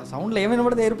ఆ సౌండ్లో ఏమైనా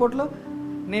పడుతుంది ఎయిర్పోర్ట్లో.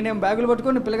 నేనేం బ్యాగులు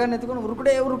పట్టుకొని పిల్లగాన్ని ఎత్తుకొని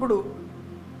ఉరుకుడు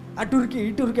అటూరికి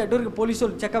ఇటూరికి అటూరికి. పోలీసు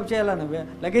వాళ్ళు చెకప్ చేయాలని,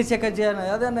 లగేజ్ చెకప్ చేయాలని,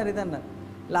 అదన్నారు ఇదన్నారు.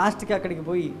 లాస్ట్కి అక్కడికి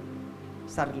పోయి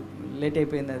సార్ లేట్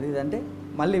అయిపోయింది అది ఇదంటే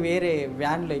మళ్ళీ వేరే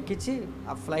వ్యాన్లో ఎక్కించి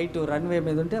ఆ ఫ్లైట్ రన్వే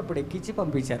మీద ఉంటే అప్పుడు ఎక్కించి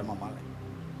పంపించారు మమ్మల్ని.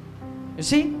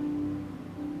 చూసి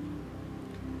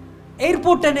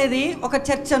ఎయిర్పోర్ట్ అనేది ఒక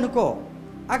చర్చ్ అనుకో,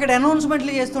 అక్కడ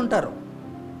అనౌన్స్మెంట్లు చేస్తుంటారు.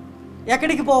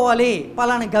 ఎక్కడికి పోవాలి?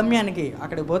 పలానా గమ్యానికి.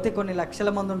 అక్కడికి పోతే కొన్ని లక్షల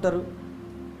మంది ఉంటారు,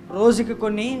 రోజుకి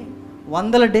కొన్ని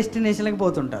వందల డెస్టినేషన్లకు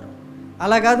పోతుంటారు.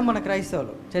 అలా కాదు మన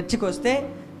క్రైస్తవులు. చర్చికి వస్తే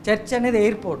చర్చ్ అనేది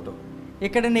ఎయిర్పోర్టు.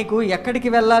 ఇక్కడ నీకు ఎక్కడికి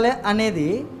వెళ్ళాలి అనేది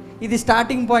ఇది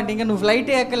స్టార్టింగ్ పాయింట్. ఇంకా నువ్వు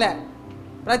ఫ్లైటే ఎక్కలే,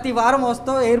 ప్రతి వారం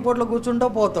వస్తావు, ఎయిర్పోర్ట్లో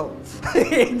కూర్చుంటావు, పోతావు.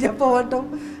 ఏం చెప్పమంటావు?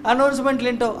 అనౌన్స్మెంట్లు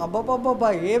వింటావు. అబ్బాబ్బాబ్బా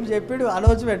ఏం చెప్పాడు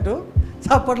అనౌన్స్మెంటు,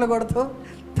 చప్పట్లు కొడతావు,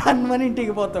 తన్మని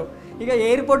ఇంటికి పోతావు. ఇక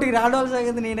ఎయిర్పోర్ట్కి రావడం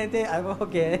సంగతి నేనైతే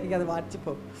ఓకే ఇక అది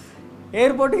మర్చిపో.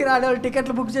 ఎయిర్పోర్ట్కి రావడం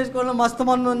టికెట్లు బుక్ చేసుకోవడం మస్తు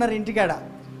మంది ఉన్నారు ఇంటికాడ.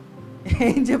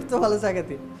 ఏం చెప్తావు వాళ్ళ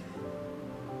సంగతి?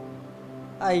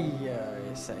 అయ్యా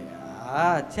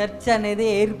చర్చ్ అనేది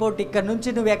ఎయిర్పోర్ట్. ఇక్కడ నుంచి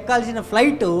నువ్వు ఎక్కాల్సిన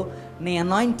ఫ్లైట్ నీ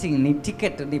అనాయింటింగ్, నీ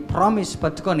టికెట్, నీ ప్రామిస్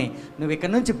పట్టుకొని నువ్వు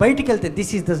ఇక్కడ నుంచి బయటికి వెళ్తే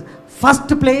this is the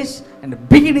first place and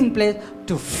beginning place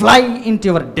to fly in to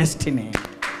your destiny.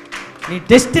 నీ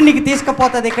డెస్టినీకి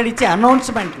తీసుకుపోతుంది ఇక్కడ ఇచ్చే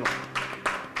అనౌన్స్మెంట్లు.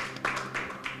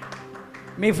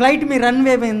 మీ ఫ్లైట్, మీ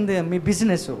రన్వే మీద మీ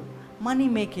business, money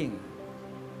making.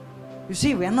 You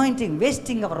see anointing,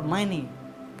 wasting our money.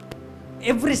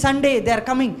 Every Sunday they are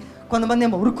coming. కొంతమంది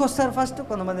ఏమో ఉరికి వస్తారు ఫస్ట్,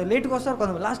 కొంతమంది లేట్గా వస్తారు,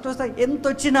 కొంతమంది లాస్ట్ వస్తారు. ఎంత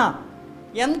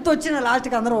వచ్చినా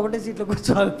లాస్ట్కి అందరూ ఒకటే సీట్లో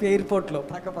కూర్చోవాలి ఎయిర్పోర్ట్లో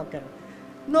పక్క పక్కన.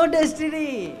 No destiny.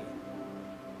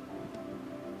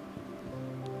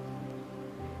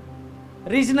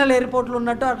 రీజనల్ ఎయిర్పోర్ట్లు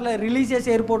ఉన్నట్టు అట్లా రిలీజియస్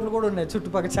ఎయిర్పోర్ట్లు కూడా ఉన్నాయి,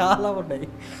 చుట్టుపక్కల చాలా ఉన్నాయి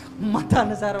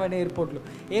మతానుసారమైన ఎయిర్పోర్ట్లు.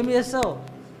 ఏం చేస్తావు?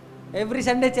 ఎవ్రీ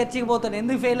సండే చర్చికి పోతాను.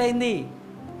 ఎందుకు ఫెయిల్ అయింది?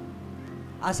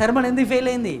 ఆ శర్మన్ ఎందుకు ఫెయిల్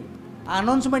అయింది? ఆ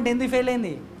అనౌన్స్మెంట్ ఎందుకు ఫెయిల్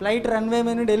అయింది? ఫ్లైట్ రన్వే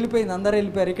మీద నుండి వెళ్ళిపోయింది, అందరూ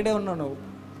వెళ్ళిపోయారు, ఇక్కడే ఉన్నావు నువ్వు.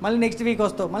 మళ్ళీ నెక్స్ట్ వీక్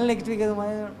వస్తావు, మళ్ళీ next week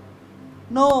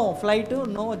no flight,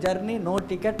 no journey, no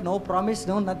ticket, no promise,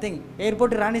 no nothing.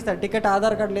 ఎయిర్పోర్ట్కి రానిస్తారు. టికెట్,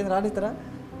 ఆధార్ కార్డు లేదు, రానిస్తారా?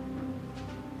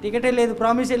 టికెటే లేదు,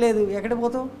 ప్రామిసే లేదు, ఎక్కడ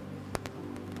పోతావు?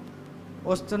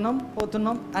 వస్తున్నాం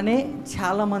పోతున్నాం అనే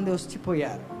చాలామంది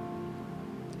వచ్చిపోయారు.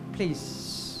 ప్లీజ్,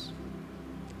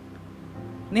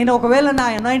 నేను ఒకవేళ నా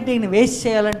అనాయింటింగ్ని వేస్ట్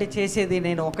చేయాలంటే చేసేది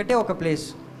నేను ఒకటే ఒక ప్లేస్.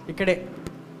 ఇక్కడే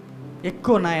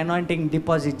ఎక్కువ నా అనాయింటింగ్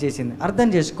డిపాజిట్ చేసింది. అర్థం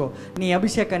చేసుకో, నీ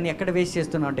అభిషేకాన్ని ఎక్కడ వేస్ట్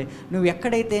చేస్తున్నావు అంటే నువ్వు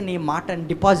ఎక్కడైతే నీ మాటని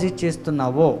డిపాజిట్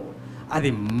చేస్తున్నావో అది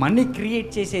మనీ క్రియేట్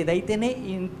చేసేది అయితేనే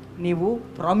నీవు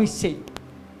ప్రామిస్ చేయి,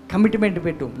 కమిట్మెంట్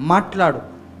పెట్టు, మాట్లాడు.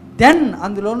 దెన్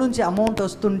అందులో నుంచి అమౌంట్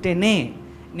వస్తుంటేనే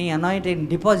నీ అనాయింటింగ్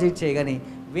డిపాజిట్ చేయగాని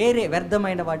వేరే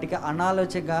వ్యర్థమైన వాటికి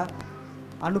అనాలోచనగా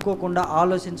అనుకోకుండా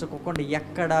ఆలోచించుకోకుండా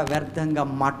ఎక్కడ వ్యర్థంగా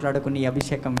మాట్లాడుకుని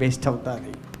అభిషేకం వేస్ట్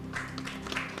అవుతుంది.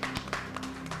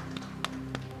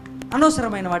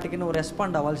 అనవసరమైన వాటికి నువ్వు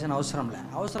రెస్పాండ్ అవ్వాల్సిన అవసరం లే.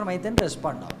 అవసరం అయితే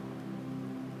రెస్పాండ్ అవ్వు.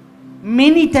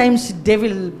 మెనీ టైమ్స్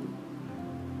డెవిల్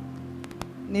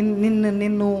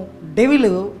నిన్ను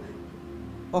డెవిల్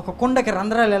ఒక కుండకి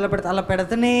రంధ్రాలు ఎలా పెడితే అలా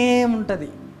పెడుతూనే ఉంటుంది.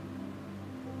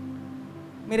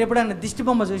 మీరు ఎప్పుడైనా దిష్టి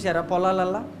బొమ్మ చూసారా?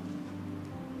 పొలాలల్లో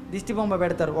దిష్టి బొమ్మ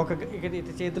పెడతారు. ఇక్కడ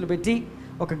ఇటు చేతులు పెట్టి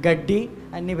ఒక గడ్డి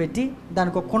అన్నీ పెట్టి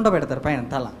దానికి ఒక కుండ పెడతారు పైన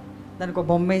తల, దానికి ఒక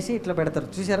బొమ్మ వేసి ఇట్లా పెడతారు.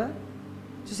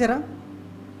 చూసారా?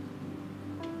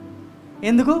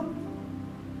 ఎందుకు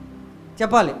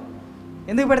చెప్పాలి?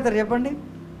 ఎందుకు పెడతారు చెప్పండి?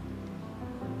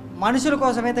 మనుషుల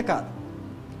కోసమైతే కాదు,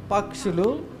 పక్షులు,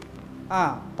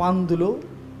 పందులు,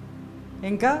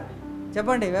 ఇంకా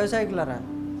చెప్పండి వ్యవసాయకులారా,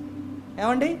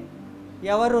 ఏమండి,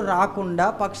 ఎవరు రాకుండా,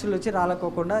 పక్షులు వచ్చి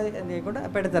రాలకోకుండా లేకుండా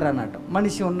పెడతారు అన్నట్టు.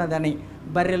 మనిషి ఉన్నదని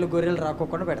బర్రెలు గొర్రెలు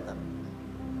రాకోకుండా పెడతారు.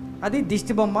 అది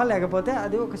దిష్టి బొమ్మ, లేకపోతే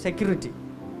అది ఒక సెక్యూరిటీ.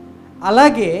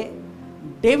 అలాగే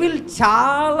డెవిల్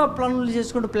చాలా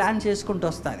ప్లాన్ చేసుకుంటూ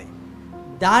వస్తుంది.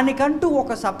 దానికంటూ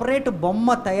ఒక సపరేట్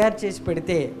బొమ్మ తయారు చేసి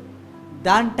పెడితే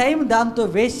దాని టైం దాంతో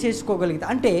వేస్ట్ చేసుకోగలిగితే,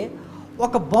 అంటే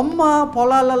ఒక బొమ్మ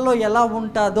పొలాలలో ఎలా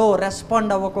ఉంటుందో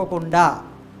రెస్పాండ్ అవ్వకోకుండా,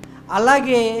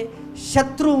 అలాగే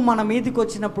శత్రువు మన మీదకి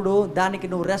వచ్చినప్పుడు దానికి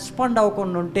నువ్వు రెస్పాండ్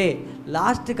అవ్వకుండా ఉంటే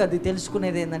లాస్ట్కి అది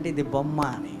తెలుసుకునేది ఏంటంటే ఇది బొమ్మ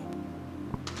అని.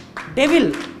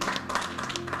 Devil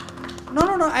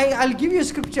no I'll give you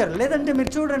scripture. లేదంటే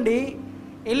మీరు చూడండి,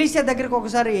 ఎలీషా దగ్గరికి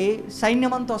ఒకసారి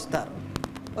సైన్యం అంతా వస్తారు.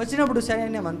 వచ్చినప్పుడు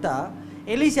సైన్యం అంతా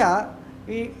ఎలీషా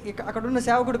అక్కడున్న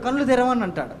సేవకుడు కళ్ళు తెరవని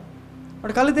అంటాడు.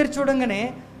 వాడు కళ్ళు తెరిచి చూడంగానే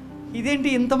ఇదేంటి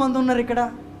ఇంతమంది ఉన్నారు ఇక్కడ?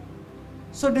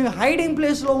 సో నువ్వు హైడింగ్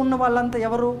ప్లేస్లో ఉన్న వాళ్ళంతా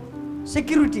ఎవరు?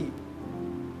 సెక్యూరిటీ.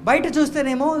 బయట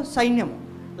చూస్తేనేమో సైన్యము.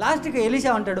 లాస్ట్కి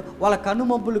ఎలీషా అంటాడు వాళ్ళ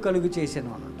కనుమబ్బులు కలుగు చేశాను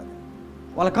అని ఉంటుంది,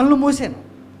 వాళ్ళ కళ్ళు మూసాను.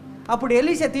 అప్పుడు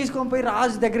ఎలీషా తీసుకొని పోయి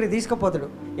రాజు దగ్గరికి తీసుకుపోతాడు.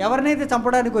 ఎవరినైతే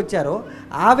చంపడానికి వచ్చారో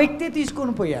ఆ వ్యక్తి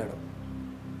తీసుకొని పోయాడు.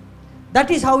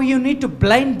 That is how you need to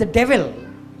blind the devil.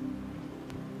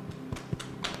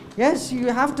 Yes, you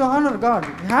have to honour God,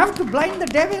 you have to blind the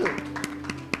devil.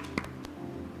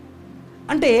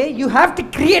 అంటే you have to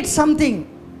create something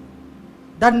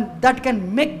that can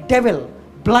make devil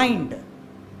blind.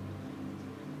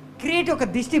 Create ఒక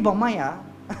దిష్టి బొమ్మయా,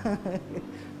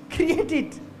 create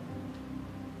it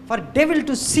for devil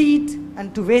to see it and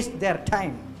to waste there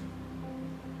time.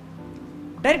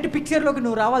 Direct పిక్చర్లోకి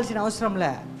నువ్వు రావాల్సిన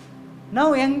అవసరంలే. Now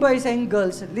young boys, young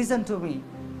girls, listen to me,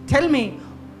 tell me,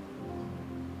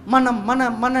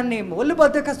 మనల్ని ఒళ్ళు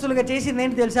బద్దకస్తులుగా చేసింది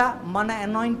ఏంటి తెలుసా? మన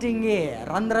అనాయింటింగే.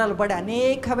 రంధ్రాలు పడి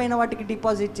అనేకమైన వాటికి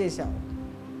డిపాజిట్ చేశాం.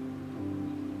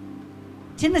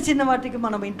 చిన్న చిన్న వాటికి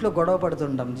మనం ఇంట్లో గొడవ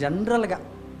పడుతుంటాం.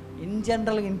 ఇన్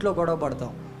జనరల్గా ఇంట్లో గొడవ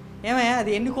పడతాం. ఏమయ్యా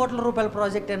అది ఎన్ని కోట్ల రూపాయల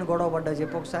ప్రాజెక్ట్ అని గొడవ పడ్డా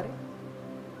చెప్పు ఒకసారి.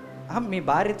 మీ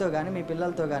భార్యతో కానీ మీ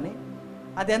పిల్లలతో కానీ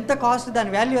అది ఎంత కాస్ట్,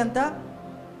 దాని వాల్యూ ఎంత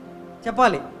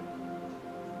చెప్పాలి?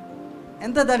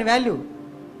 ఎంత దాని వాల్యూ?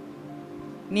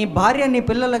 నీ భార్య నీ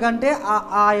పిల్లల కంటే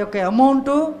ఆ యొక్క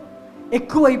అమౌంట్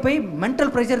ఎక్కువైపోయి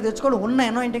మెంటల్ ప్రెషర్ తెచ్చుకొని ఉన్న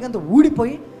అనాయింటింగ్ అంతా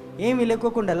ఊడిపోయి ఏమీ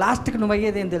లేకోకుండా లాస్ట్కి నువ్వు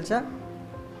అయ్యేది ఏం తెలుసా?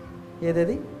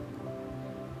 ఏదది?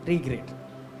 రీగ్రెట్.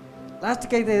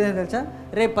 లాస్ట్కి అయితే ఏదేం తెలుసా?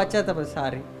 రేపు పశ్చాత్తాపం.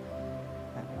 సారీ.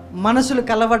 మనసులు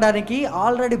కలవడానికి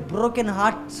ఆల్రెడీ బ్రోకెన్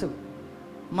హార్ట్స్,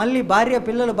 మళ్ళీ భార్య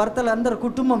పిల్లలు భర్తలు అందరు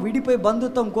కుటుంబం విడిపోయి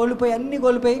బంధుత్వం కోల్పోయి అన్నీ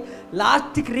కోల్పోయి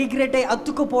లాస్ట్కి రీగ్రెట్ అయ్యి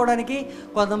అతుక్కుపోవడానికి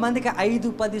కొంతమందికి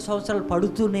 5-10 సంవత్సరాలు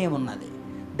పడుతూనే ఉన్నది.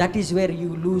 That is where you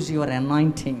lose your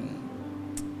anointing.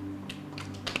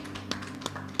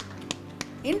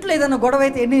 ఇంట్లో ఏదైనా గొడవ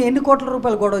అయితే ఎన్ని కోట్ల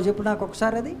రూపాయలు గొడవ చెప్పు నాకు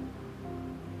ఒకసారి. అది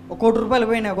 1 కోటి రూపాయలు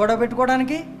పోయినా గొడవ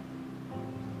పెట్టుకోవడానికి?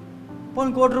 పోనీ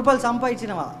 1 కోటి రూపాయలు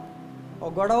సంపాదించినవా?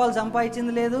 ఒక గొడవలు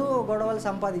సంపాదించింది లేదు, గొడవలు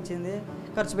సంపాదించింది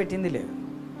ఖర్చు పెట్టింది లేదు.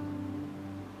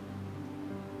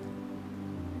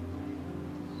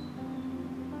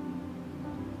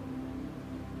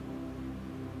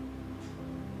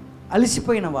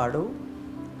 అలసిపోయిన వాడు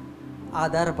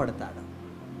ఆధారపడతాడు.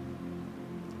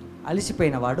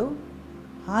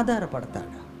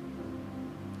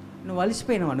 నువ్వు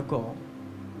అలసిపోయినావు అనుకో,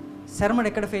 శర్మడు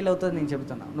ఎక్కడ ఫెయిల్ అవుతుంది నేను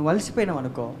చెబుతున్నా. నువ్వు అలసిపోయినావు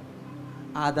అనుకో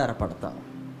ఆధారపడతావు.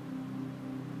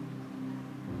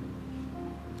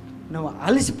 నువ్వు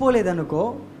అలసిపోలేదనుకో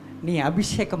నీ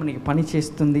అభిషేకం నీకు పని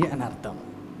చేస్తుంది అని అర్థం.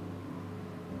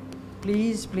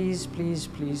 Please please please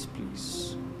please please,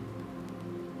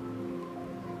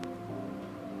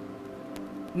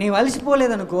 నీవు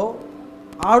అలసిపోలేదనుకో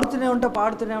ఆడుతూనే ఉంటావు,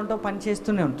 పాడుతూనే ఉంటావు, పని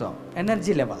చేస్తూనే ఉంటావు.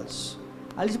 Energy levels.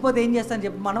 అలసిపోతే ఏం చేస్తాను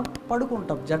చెప్పి మనం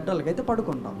పడుకుంటాం. జనరల్గా అయితే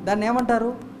పడుకుంటాం. దాన్ని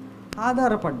ఏమంటారు?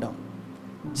 ఆధారపడ్డాం.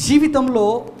 జీవితంలో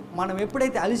మనం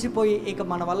ఎప్పుడైతే అలసిపోయి ఇక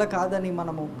మన వల్ల కాదని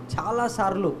మనము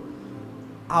చాలాసార్లు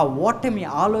ఆ ఓటమి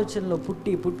ఆలోచనలో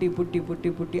పుట్టి పుట్టి పుట్టి పుట్టి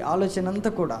పుట్టి ఆలోచన అంతా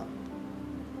కూడా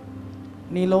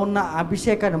నీలో ఉన్న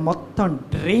అభిషేకాన్ని మొత్తం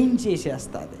డ్రైన్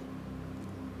చేసేస్తుంది,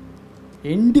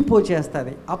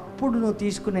 ఎండిపోచేస్తుంది. అప్పుడు నువ్వు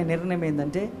తీసుకునే నిర్ణయం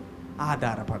ఏంటంటే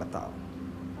ఆధారపడతావు.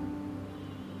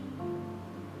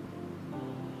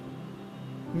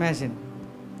 ఇమాజిన్,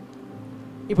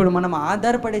 ఇప్పుడు మనం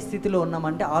ఆధారపడే స్థితిలో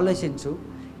ఉన్నామంటే ఆలోచించు,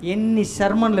 ఎన్ని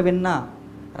శర్మన్లు విన్నా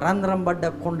రంధ్రం పడ్డ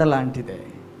కుండ లాంటిదే.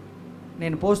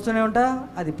 నేను పోస్తూనే ఉంటా,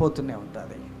 అది పోతూనే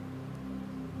ఉంటుంది.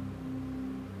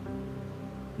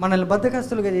 మనల్ని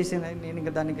బద్ధకస్తులుగా చేసిన నేను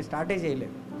ఇంకా దానికి స్టార్టే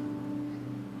చేయలేదు.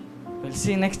 Will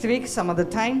see next week some other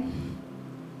time.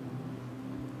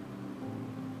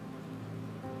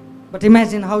 But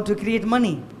imagine how to create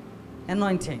money.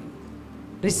 Anointing,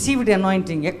 received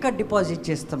anointing. ఎక్కడ డిపాజిట్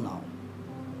చేస్తున్నావు?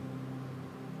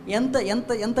 ఎంత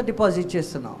ఎంత ఎంత డిపాజిట్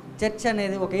చేస్తున్నావు? చర్చ్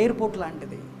అనేది ఒక ఎయిర్పోర్ట్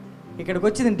లాంటిది. ఇక్కడికి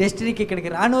వచ్చింది డెస్టినీకి, ఇక్కడికి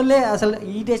రాని వాళ్ళే అసలు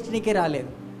ఈ డెస్టినీకే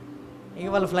రాలేదు, ఇక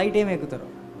వాళ్ళు ఫ్లైట్ ఏమి ఎక్కుతారు.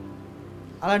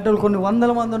 అలాంటి వాళ్ళు కొన్ని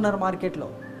వందల మంది ఉన్నారు మార్కెట్లో.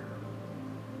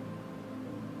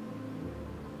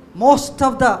 మోస్ట్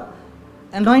ఆఫ్ ద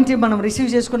అనాయింటింగ్ మనం రిసీవ్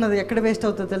చేసుకున్నది ఎక్కడ వేస్ట్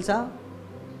అవుతుందో తెలుసా?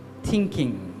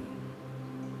 థింకింగ్.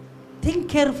 Think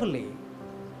carefully.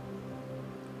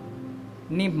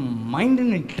 నీ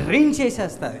మైండ్ని డ్రైన్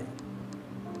చేసేస్తుంది.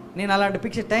 నేను అలాంటి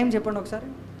పిక్చర్, టైం చెప్పండి ఒకసారి.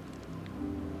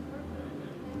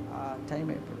 టైం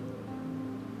అయిపోయింది.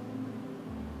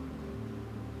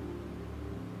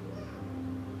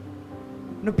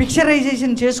 నువ్వు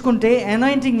పిక్చరైజేషన్ చేసుకుంటే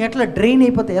అనాయింటింగ్ ఎట్లా డ్రైన్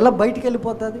అయిపోతుంది, ఎలా బయటికి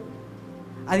వెళ్ళిపోతుంది,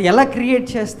 అది ఎలా క్రియేట్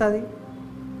చేస్తుంది,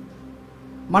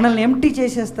 మనల్ని ఎంప్టీ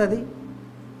చేసేస్తుంది.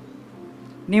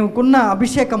 నీకున్న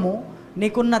అభిషేకము,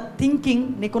 నీకున్న థింకింగ్,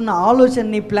 నీకున్న ఆలోచన,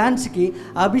 నీ ప్లాన్స్కి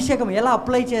ఆ అభిషేకం ఎలా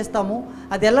అప్లై చేస్తామో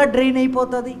అది ఎలా డ్రైన్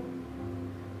అయిపోతుంది,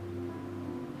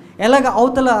 ఎలాగ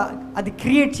అవతల అది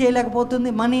క్రియేట్ చేయలేకపోతుంది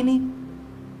మనీని.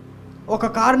 ఒక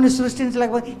కారుని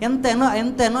సృష్టించలేకపోతే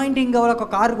ఎంత అనాయింటింగ్ కావాలో ఒక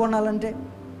కారు కొనాలంటే,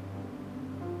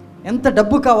 ఎంత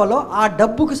డబ్బు కావాలో ఆ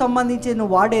డబ్బుకు సంబంధించి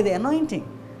నువ్వు వాడేది అనాయింటింగ్,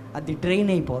 అది డ్రైన్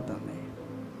అయిపోతుంది.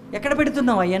 ఎక్కడ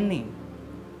పెడుతున్నావు అవన్నీ?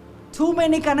 టూ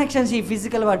మెనీ కనెక్షన్స్ ఈ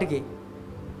ఫిజికల్ వాటికి.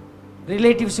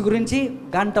 రిలేటివ్స్ గురించి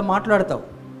గంట మాట్లాడతావు,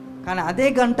 కానీ అదే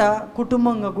గంట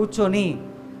కుటుంబంగా కూర్చొని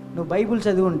నువ్వు బైబుల్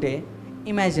చదివి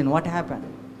imagine what happen.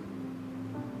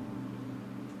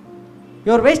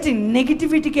 Your wasting.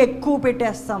 నెగిటివిటీకి ఎక్కువ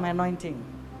పెట్టేస్తాం అనాయింటింగ్.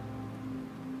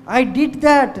 ఐ డిడ్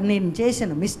దాట్, నేను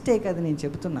చేసిన మిస్టేక్, అది నేను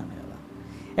చెబుతున్నాను కదా.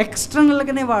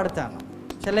 ఎక్స్టర్నల్గానే వాడతాను.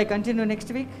 Shall I continue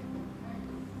next week?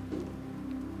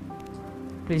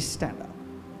 Please stand up.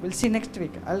 Will see next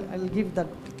week. I'll give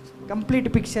that complete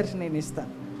pictures నేను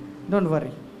ఇస్తాను. Don't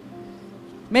worry.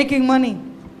 Making money,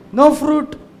 no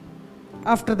fruit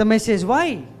after the message. Why?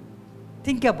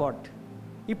 Think about.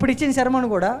 ఇప్పుడు ఇచ్చిన శర్మను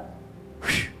కూడా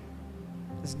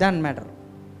it's done matter.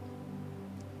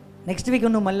 Next week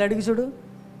నువ్వు మళ్ళీ అడిగి చూడు,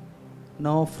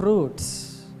 no fruits.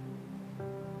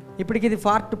 ఇప్పటికి ఇది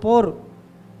పార్ట్ 4.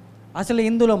 అసలు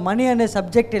ఇందులో మనీ అనే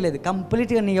సబ్జెక్టే లేదు,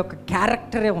 కంప్లీట్గా నీ యొక్క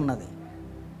క్యారెక్టరే ఉన్నది.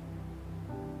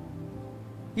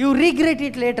 You regret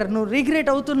it later. నువ్వు రిగ్రెట్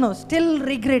అవుతున్నావు, స్టిల్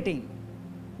రిగ్రెటింగ్.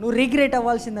 నువ్వు రిగ్రెట్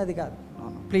అవ్వాల్సింది అది కాదు.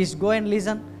 Please go and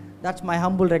listen. That's my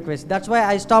humble request. That's why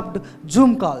I stopped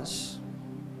Zoom calls,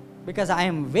 because I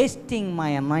am wasting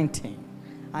my anointing.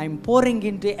 I am pouring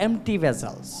into empty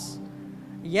vessels,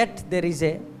 yet there is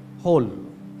a hole.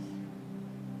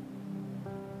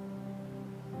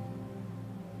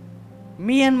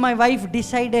 Me and my wife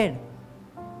decided,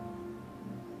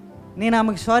 నేను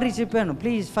ఆమెకు sorry చెప్పాను,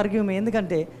 please forgive me.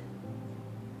 ఎందుకంటే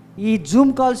ఈ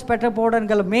Zoom calls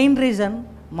పెట్టకపోవడానికి గల main reason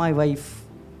my wife.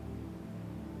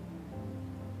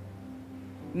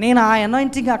 నేను ఆ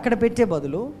anointing అక్కడ పెట్టే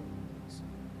బదులు,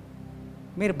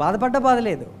 మీరు బాధపడ్డ బాధ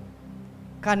లేదు,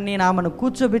 కానీ నేను ఆమెను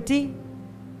కూర్చోబెట్టి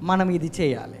మనం ఇది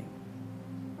చేయాలి.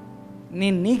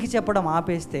 నేను నీకు చెప్పడం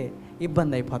ఆపేస్తే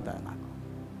ఇబ్బంది అయిపోతుంది నాకు.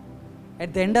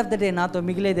 At the end of the day నాతో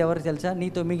మిగిలేది ఎవరు తెలుసా?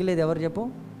 నీతో మిగిలేది ఎవరు చెప్పు?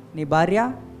 నీ భార్య,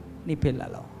 నీ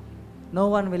పిల్లలు. No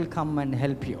one will come and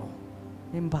help you.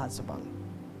 Impossible.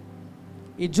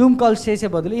 ఈ జూమ్ కాల్స్ చేసే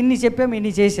బదులు ఇన్ని చెప్పాం,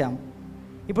 ఇన్ని చేసాం.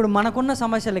 ఇప్పుడు మనకున్న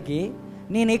సమస్యలకి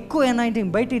నేను ఎక్కువ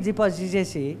అనాయింటింగ్ బయటికి డిపాజిట్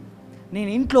చేసి నేను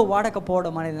ఇంట్లో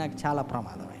వాడకపోవడం అనేది నాకు చాలా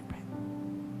ప్రమాదం అయిపోయింది.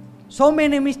 సో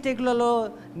మెనీ మిస్టేక్లలో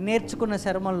నేర్చుకున్న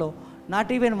శర్మల్లో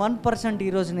నాట్ ఈవెన్ 1%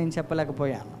 ఈరోజు నేను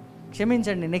చెప్పలేకపోయాను.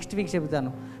 క్షమించండి, నెక్స్ట్ వీక్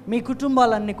చెబుతాను. మీ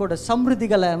కుటుంబాలన్నీ కూడా సమృద్ధి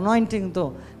గల అనాయింటింగ్తో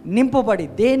నింపబడి,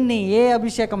 దేన్ని, ఏ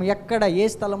అభిషేకం ఎక్కడ, ఏ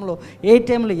స్థలంలో, ఏ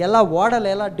టైంలో ఎలా వాడాలో,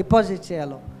 ఎలా డిపాజిట్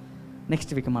చేయాలో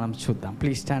నెక్స్ట్ వీక్ మనం చూద్దాం.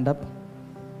 Please stand up.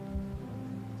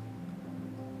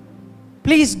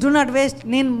 Please do not waste.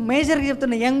 నేను మేజర్గా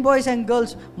చెప్తున్నా, యంగ్ బాయ్స్ అండ్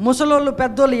గర్ల్స్, ముసలోళ్ళు,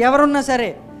 పెద్దోళ్ళు ఎవరున్నా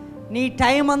సరే, నీ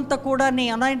టైం అంతా కూడా, నీ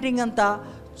అనాయింటింగ్ అంతా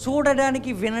చూడడానికి,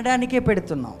 వినడానికే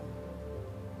పెడుతున్నావు.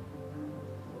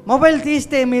 మొబైల్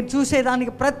తీస్తే మీరు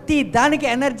చూసేదానికి, ప్రతి దానికి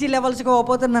ఎనర్జీ లెవెల్స్గా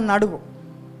పోతే నన్ను అడుగు.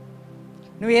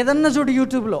 నువ్వు ఏదన్నా చూడు,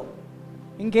 యూట్యూబ్లో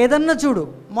ఇంకేదన్నా చూడు,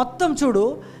 మొత్తం చూడు,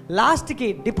 లాస్ట్కి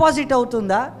డిపాజిట్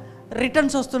అవుతుందా,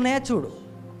 రిటర్న్స్ వస్తున్నాయా చూడు.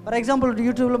 ఫర్ ఎగ్జాంపుల్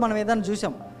యూట్యూబ్లో మనం ఏదైనా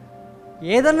చూసాం,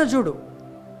 ఏదన్నా చూడు,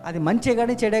 అది మంచి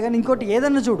కానీ చెడే కానీ ఇంకోటి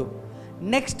ఏదన్నా చూడు,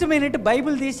 నెక్స్ట్ మినిట్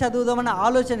బైబిల్ తీసి చదువుదామన్న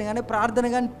ఆలోచన కానీ ప్రార్థన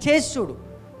కానీ చేసి చూడు.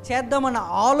 చేద్దామన్న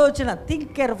ఆలోచన, థింక్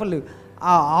కేర్ఫుల్.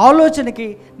 ఆ ఆలోచనకి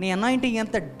నీ అనాయింటింగ్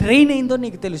ఎంత డ్రైన్ అయిందో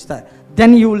నీకు తెలుస్తుంది.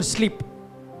 Then you will sleep.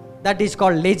 That is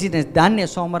called laziness. దాన్నే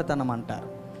సోమర్తనం అంటారు.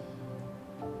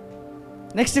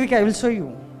 Next week I will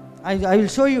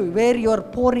show you where you are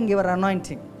pouring your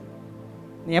anointing.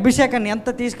 నీ అభిషేకాన్ని ఎంత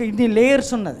ఇన్ని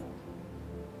లేయర్స్ ఉన్నది.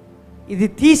 ఇది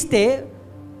తీస్తే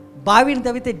బావిని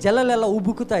తవ్వితే జలాలు ఎలా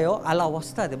ఉబుకుతాయో అలా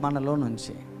వస్తుంది మనలో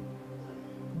నుంచి.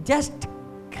 Just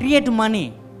create money,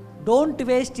 don't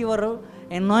waste your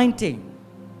anointing.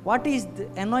 What is the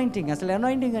anointing? అసలు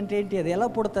అనాయింటింగ్ అంటే ఏంటి? అది ఎలా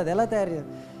పుడుతుంది, ఎలా తయారు?